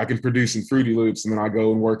platforms. Like, I can produce in Fruity Loops and then I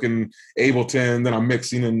go and work in Ableton, then I'm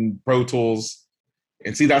mixing in Pro Tools.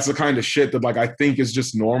 And see, that's the kind of shit that like I think is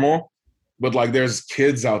just normal. But like, there's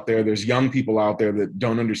kids out there, there's young people out there that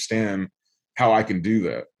don't understand how I can do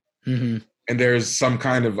that. Mm-hmm. And there's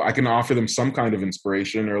I can offer them some kind of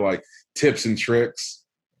inspiration or like tips and tricks.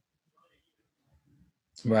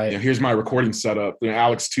 Right. You know, here's my recording setup. You know,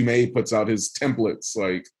 Alex Toomey puts out his templates.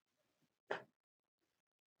 Like,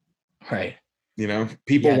 right. You know,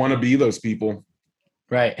 people want to be those people.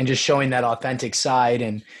 Right. And just showing that authentic side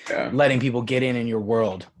and letting people get in your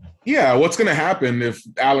world. Yeah. What's going to happen if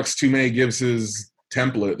Alex Toomey gives his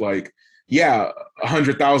template? Like,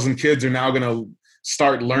 100,000 kids are now going to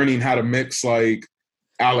start learning how to mix like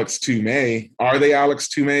Alex Toomey. Are they Alex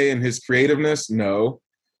Toomey and his creativeness? No.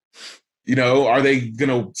 You know, are they going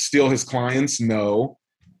to steal his clients? No.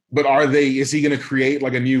 But is he going to create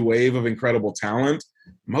like a new wave of incredible talent?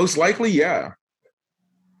 Most likely, yeah.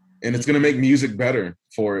 And it's going to make music better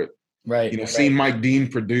for it. Right. You know, seeing Mike Dean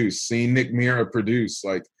produce, seeing Nick Mira produce,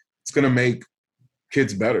 like, it's going to make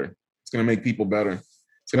kids better. It's going to make people better.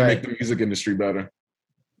 It's going to make the music industry better.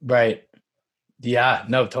 Right. Yeah,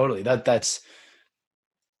 no, totally. That's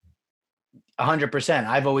 100%.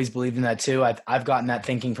 I've always believed in that too. I've gotten that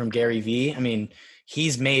thinking from Gary Vee. I mean,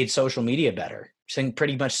 he's made social media better.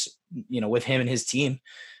 Pretty much, you know, with him and his team.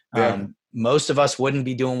 Yeah. Most of us wouldn't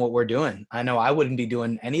be doing what we're doing. I know I wouldn't be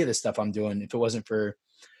doing any of the stuff I'm doing if it wasn't for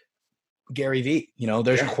Gary Vee. You know,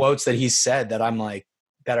 there's quotes that he's said that I'm like,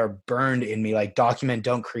 that are burned in me, like document,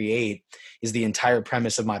 don't create is the entire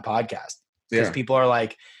premise of my podcast. Because people are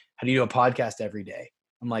like, how do you do a podcast every day?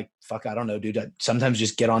 I'm like, fuck, I don't know, dude. I sometimes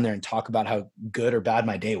just get on there and talk about how good or bad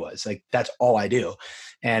my day was. Like, that's all I do.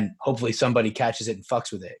 And hopefully somebody catches it and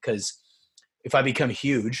fucks with it. Because if I become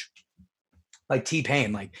huge, like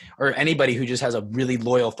T-Pain, like, or anybody who just has a really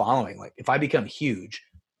loyal following, like if I become huge,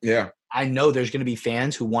 I know there's going to be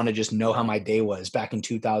fans who want to just know how my day was back in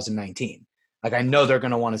 2019. Like, I know they're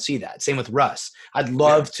going to want to see that. Same with Russ. I'd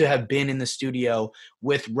love to have been in the studio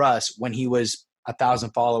with Russ when he was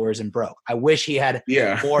 1,000 followers and broke. I wish he had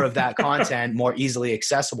more of that content, more easily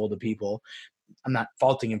accessible to people. I'm not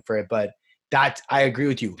faulting him for it, but I agree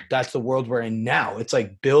with you. That's the world we're in now. It's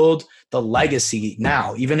like, build the legacy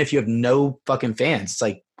now, even if you have no fucking fans. It's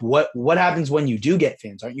like, what happens when you do get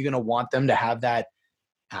fans? Aren't you going to want them to have that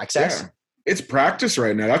access? Yeah. It's practice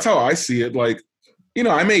right now. That's how I see it. Like, you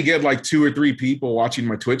know, I may get like 2 or 3 people watching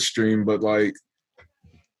my Twitch stream, but like,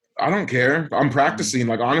 I don't care. I'm practicing.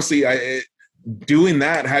 Like, honestly, doing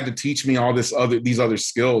that had to teach me all these other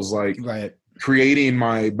skills, like creating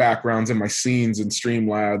my backgrounds and my scenes in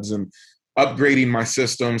Streamlabs and upgrading my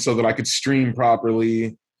system so that I could stream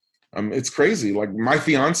properly. It's crazy. Like, my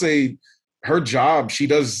fiance, her job, she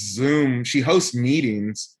does Zoom. She hosts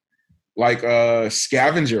meetings, like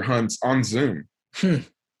scavenger hunts on Zoom.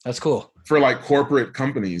 That's cool. For like corporate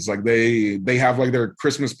companies. Like, they have like their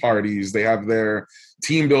Christmas parties, they have their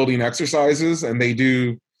team building exercises, and they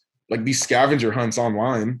do like these scavenger hunts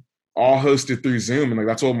online, all hosted through Zoom. And like,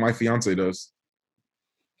 that's what my fiance does.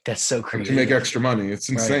 That's so creative. To make extra money. It's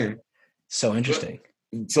insane. So interesting.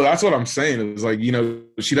 So that's what I'm saying is like, you know,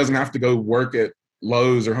 she doesn't have to go work at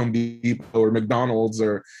Lowe's or Home Depot or McDonald's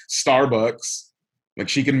or Starbucks. Like,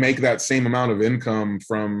 she can make that same amount of income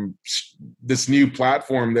from this new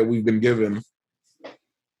platform that we've been given.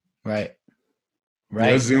 Right. You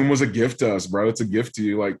know, Zoom was a gift to us, bro. It's a gift to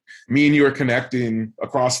you. Like, me and you are connecting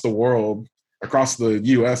across the world across the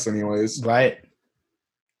US anyways. Right.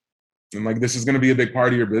 And like, this is going to be a big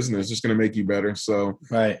part of your business. It's just going to make you better. So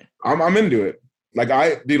right. I'm into it.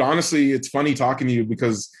 Like dude, honestly, it's funny talking to you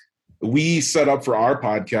because we set up for our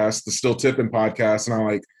podcast, the Still Tipping podcast.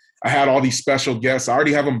 And I had all these special guests. I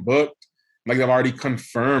already have them booked. Like I've already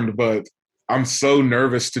confirmed, but I'm so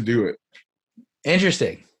nervous to do it.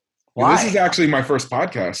 Interesting. Why? This is actually my first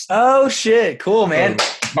podcast. Oh shit. Cool, man.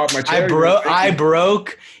 I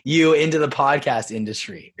broke you into the podcast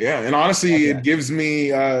industry. Yeah. And honestly, it gives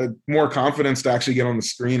me more confidence to actually get on the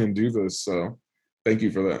screen and do this. So thank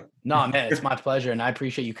you for that. No, man, it's my pleasure. And I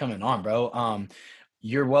appreciate you coming on, bro.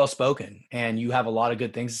 You're well-spoken and you have a lot of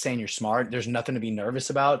good things to say and you're smart. There's nothing to be nervous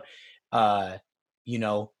about.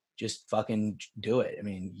 Just fucking do it. I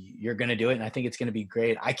mean, you're going to do it. And I think it's going to be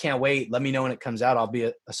great. I can't wait. Let me know when it comes out. I'll be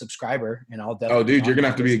a subscriber and I'll definitely. Oh, dude, you're going to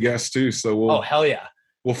have to be a guest too. So hell yeah.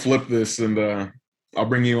 We'll flip this and I'll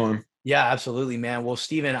bring you on. Yeah, absolutely, man. Well,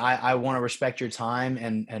 Steven, I want to respect your time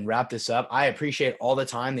and wrap this up. I appreciate all the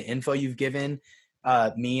time, the info you've given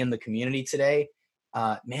me and the community today.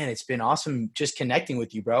 Man, it's been awesome just connecting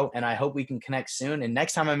with you, bro. And I hope we can connect soon. And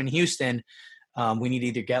next time I'm in Houston, we need to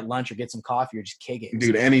either get lunch or get some coffee or just kick it.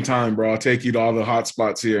 Dude, anytime, bro. I'll take you to all the hot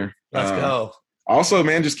spots here. Let's go. Also,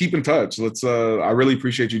 man, just keep in touch. I really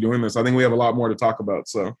appreciate you doing this. I think we have a lot more to talk about.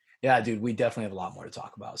 So yeah, dude, we definitely have a lot more to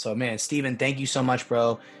talk about. So man, Steven, thank you so much,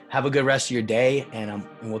 bro. Have a good rest of your day and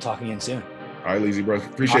we'll talk again soon. All right, Leezy, bro.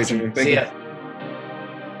 Appreciate you, man. Thank you.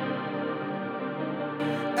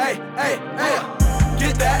 Hey,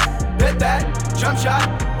 get that, bet that, jump shot,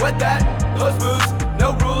 wet that, post moves,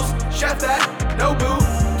 no rules, chef that, no boo.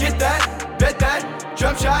 Get that, bet that,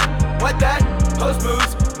 jump shot, wet that, post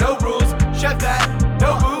moves, no rules, chef that.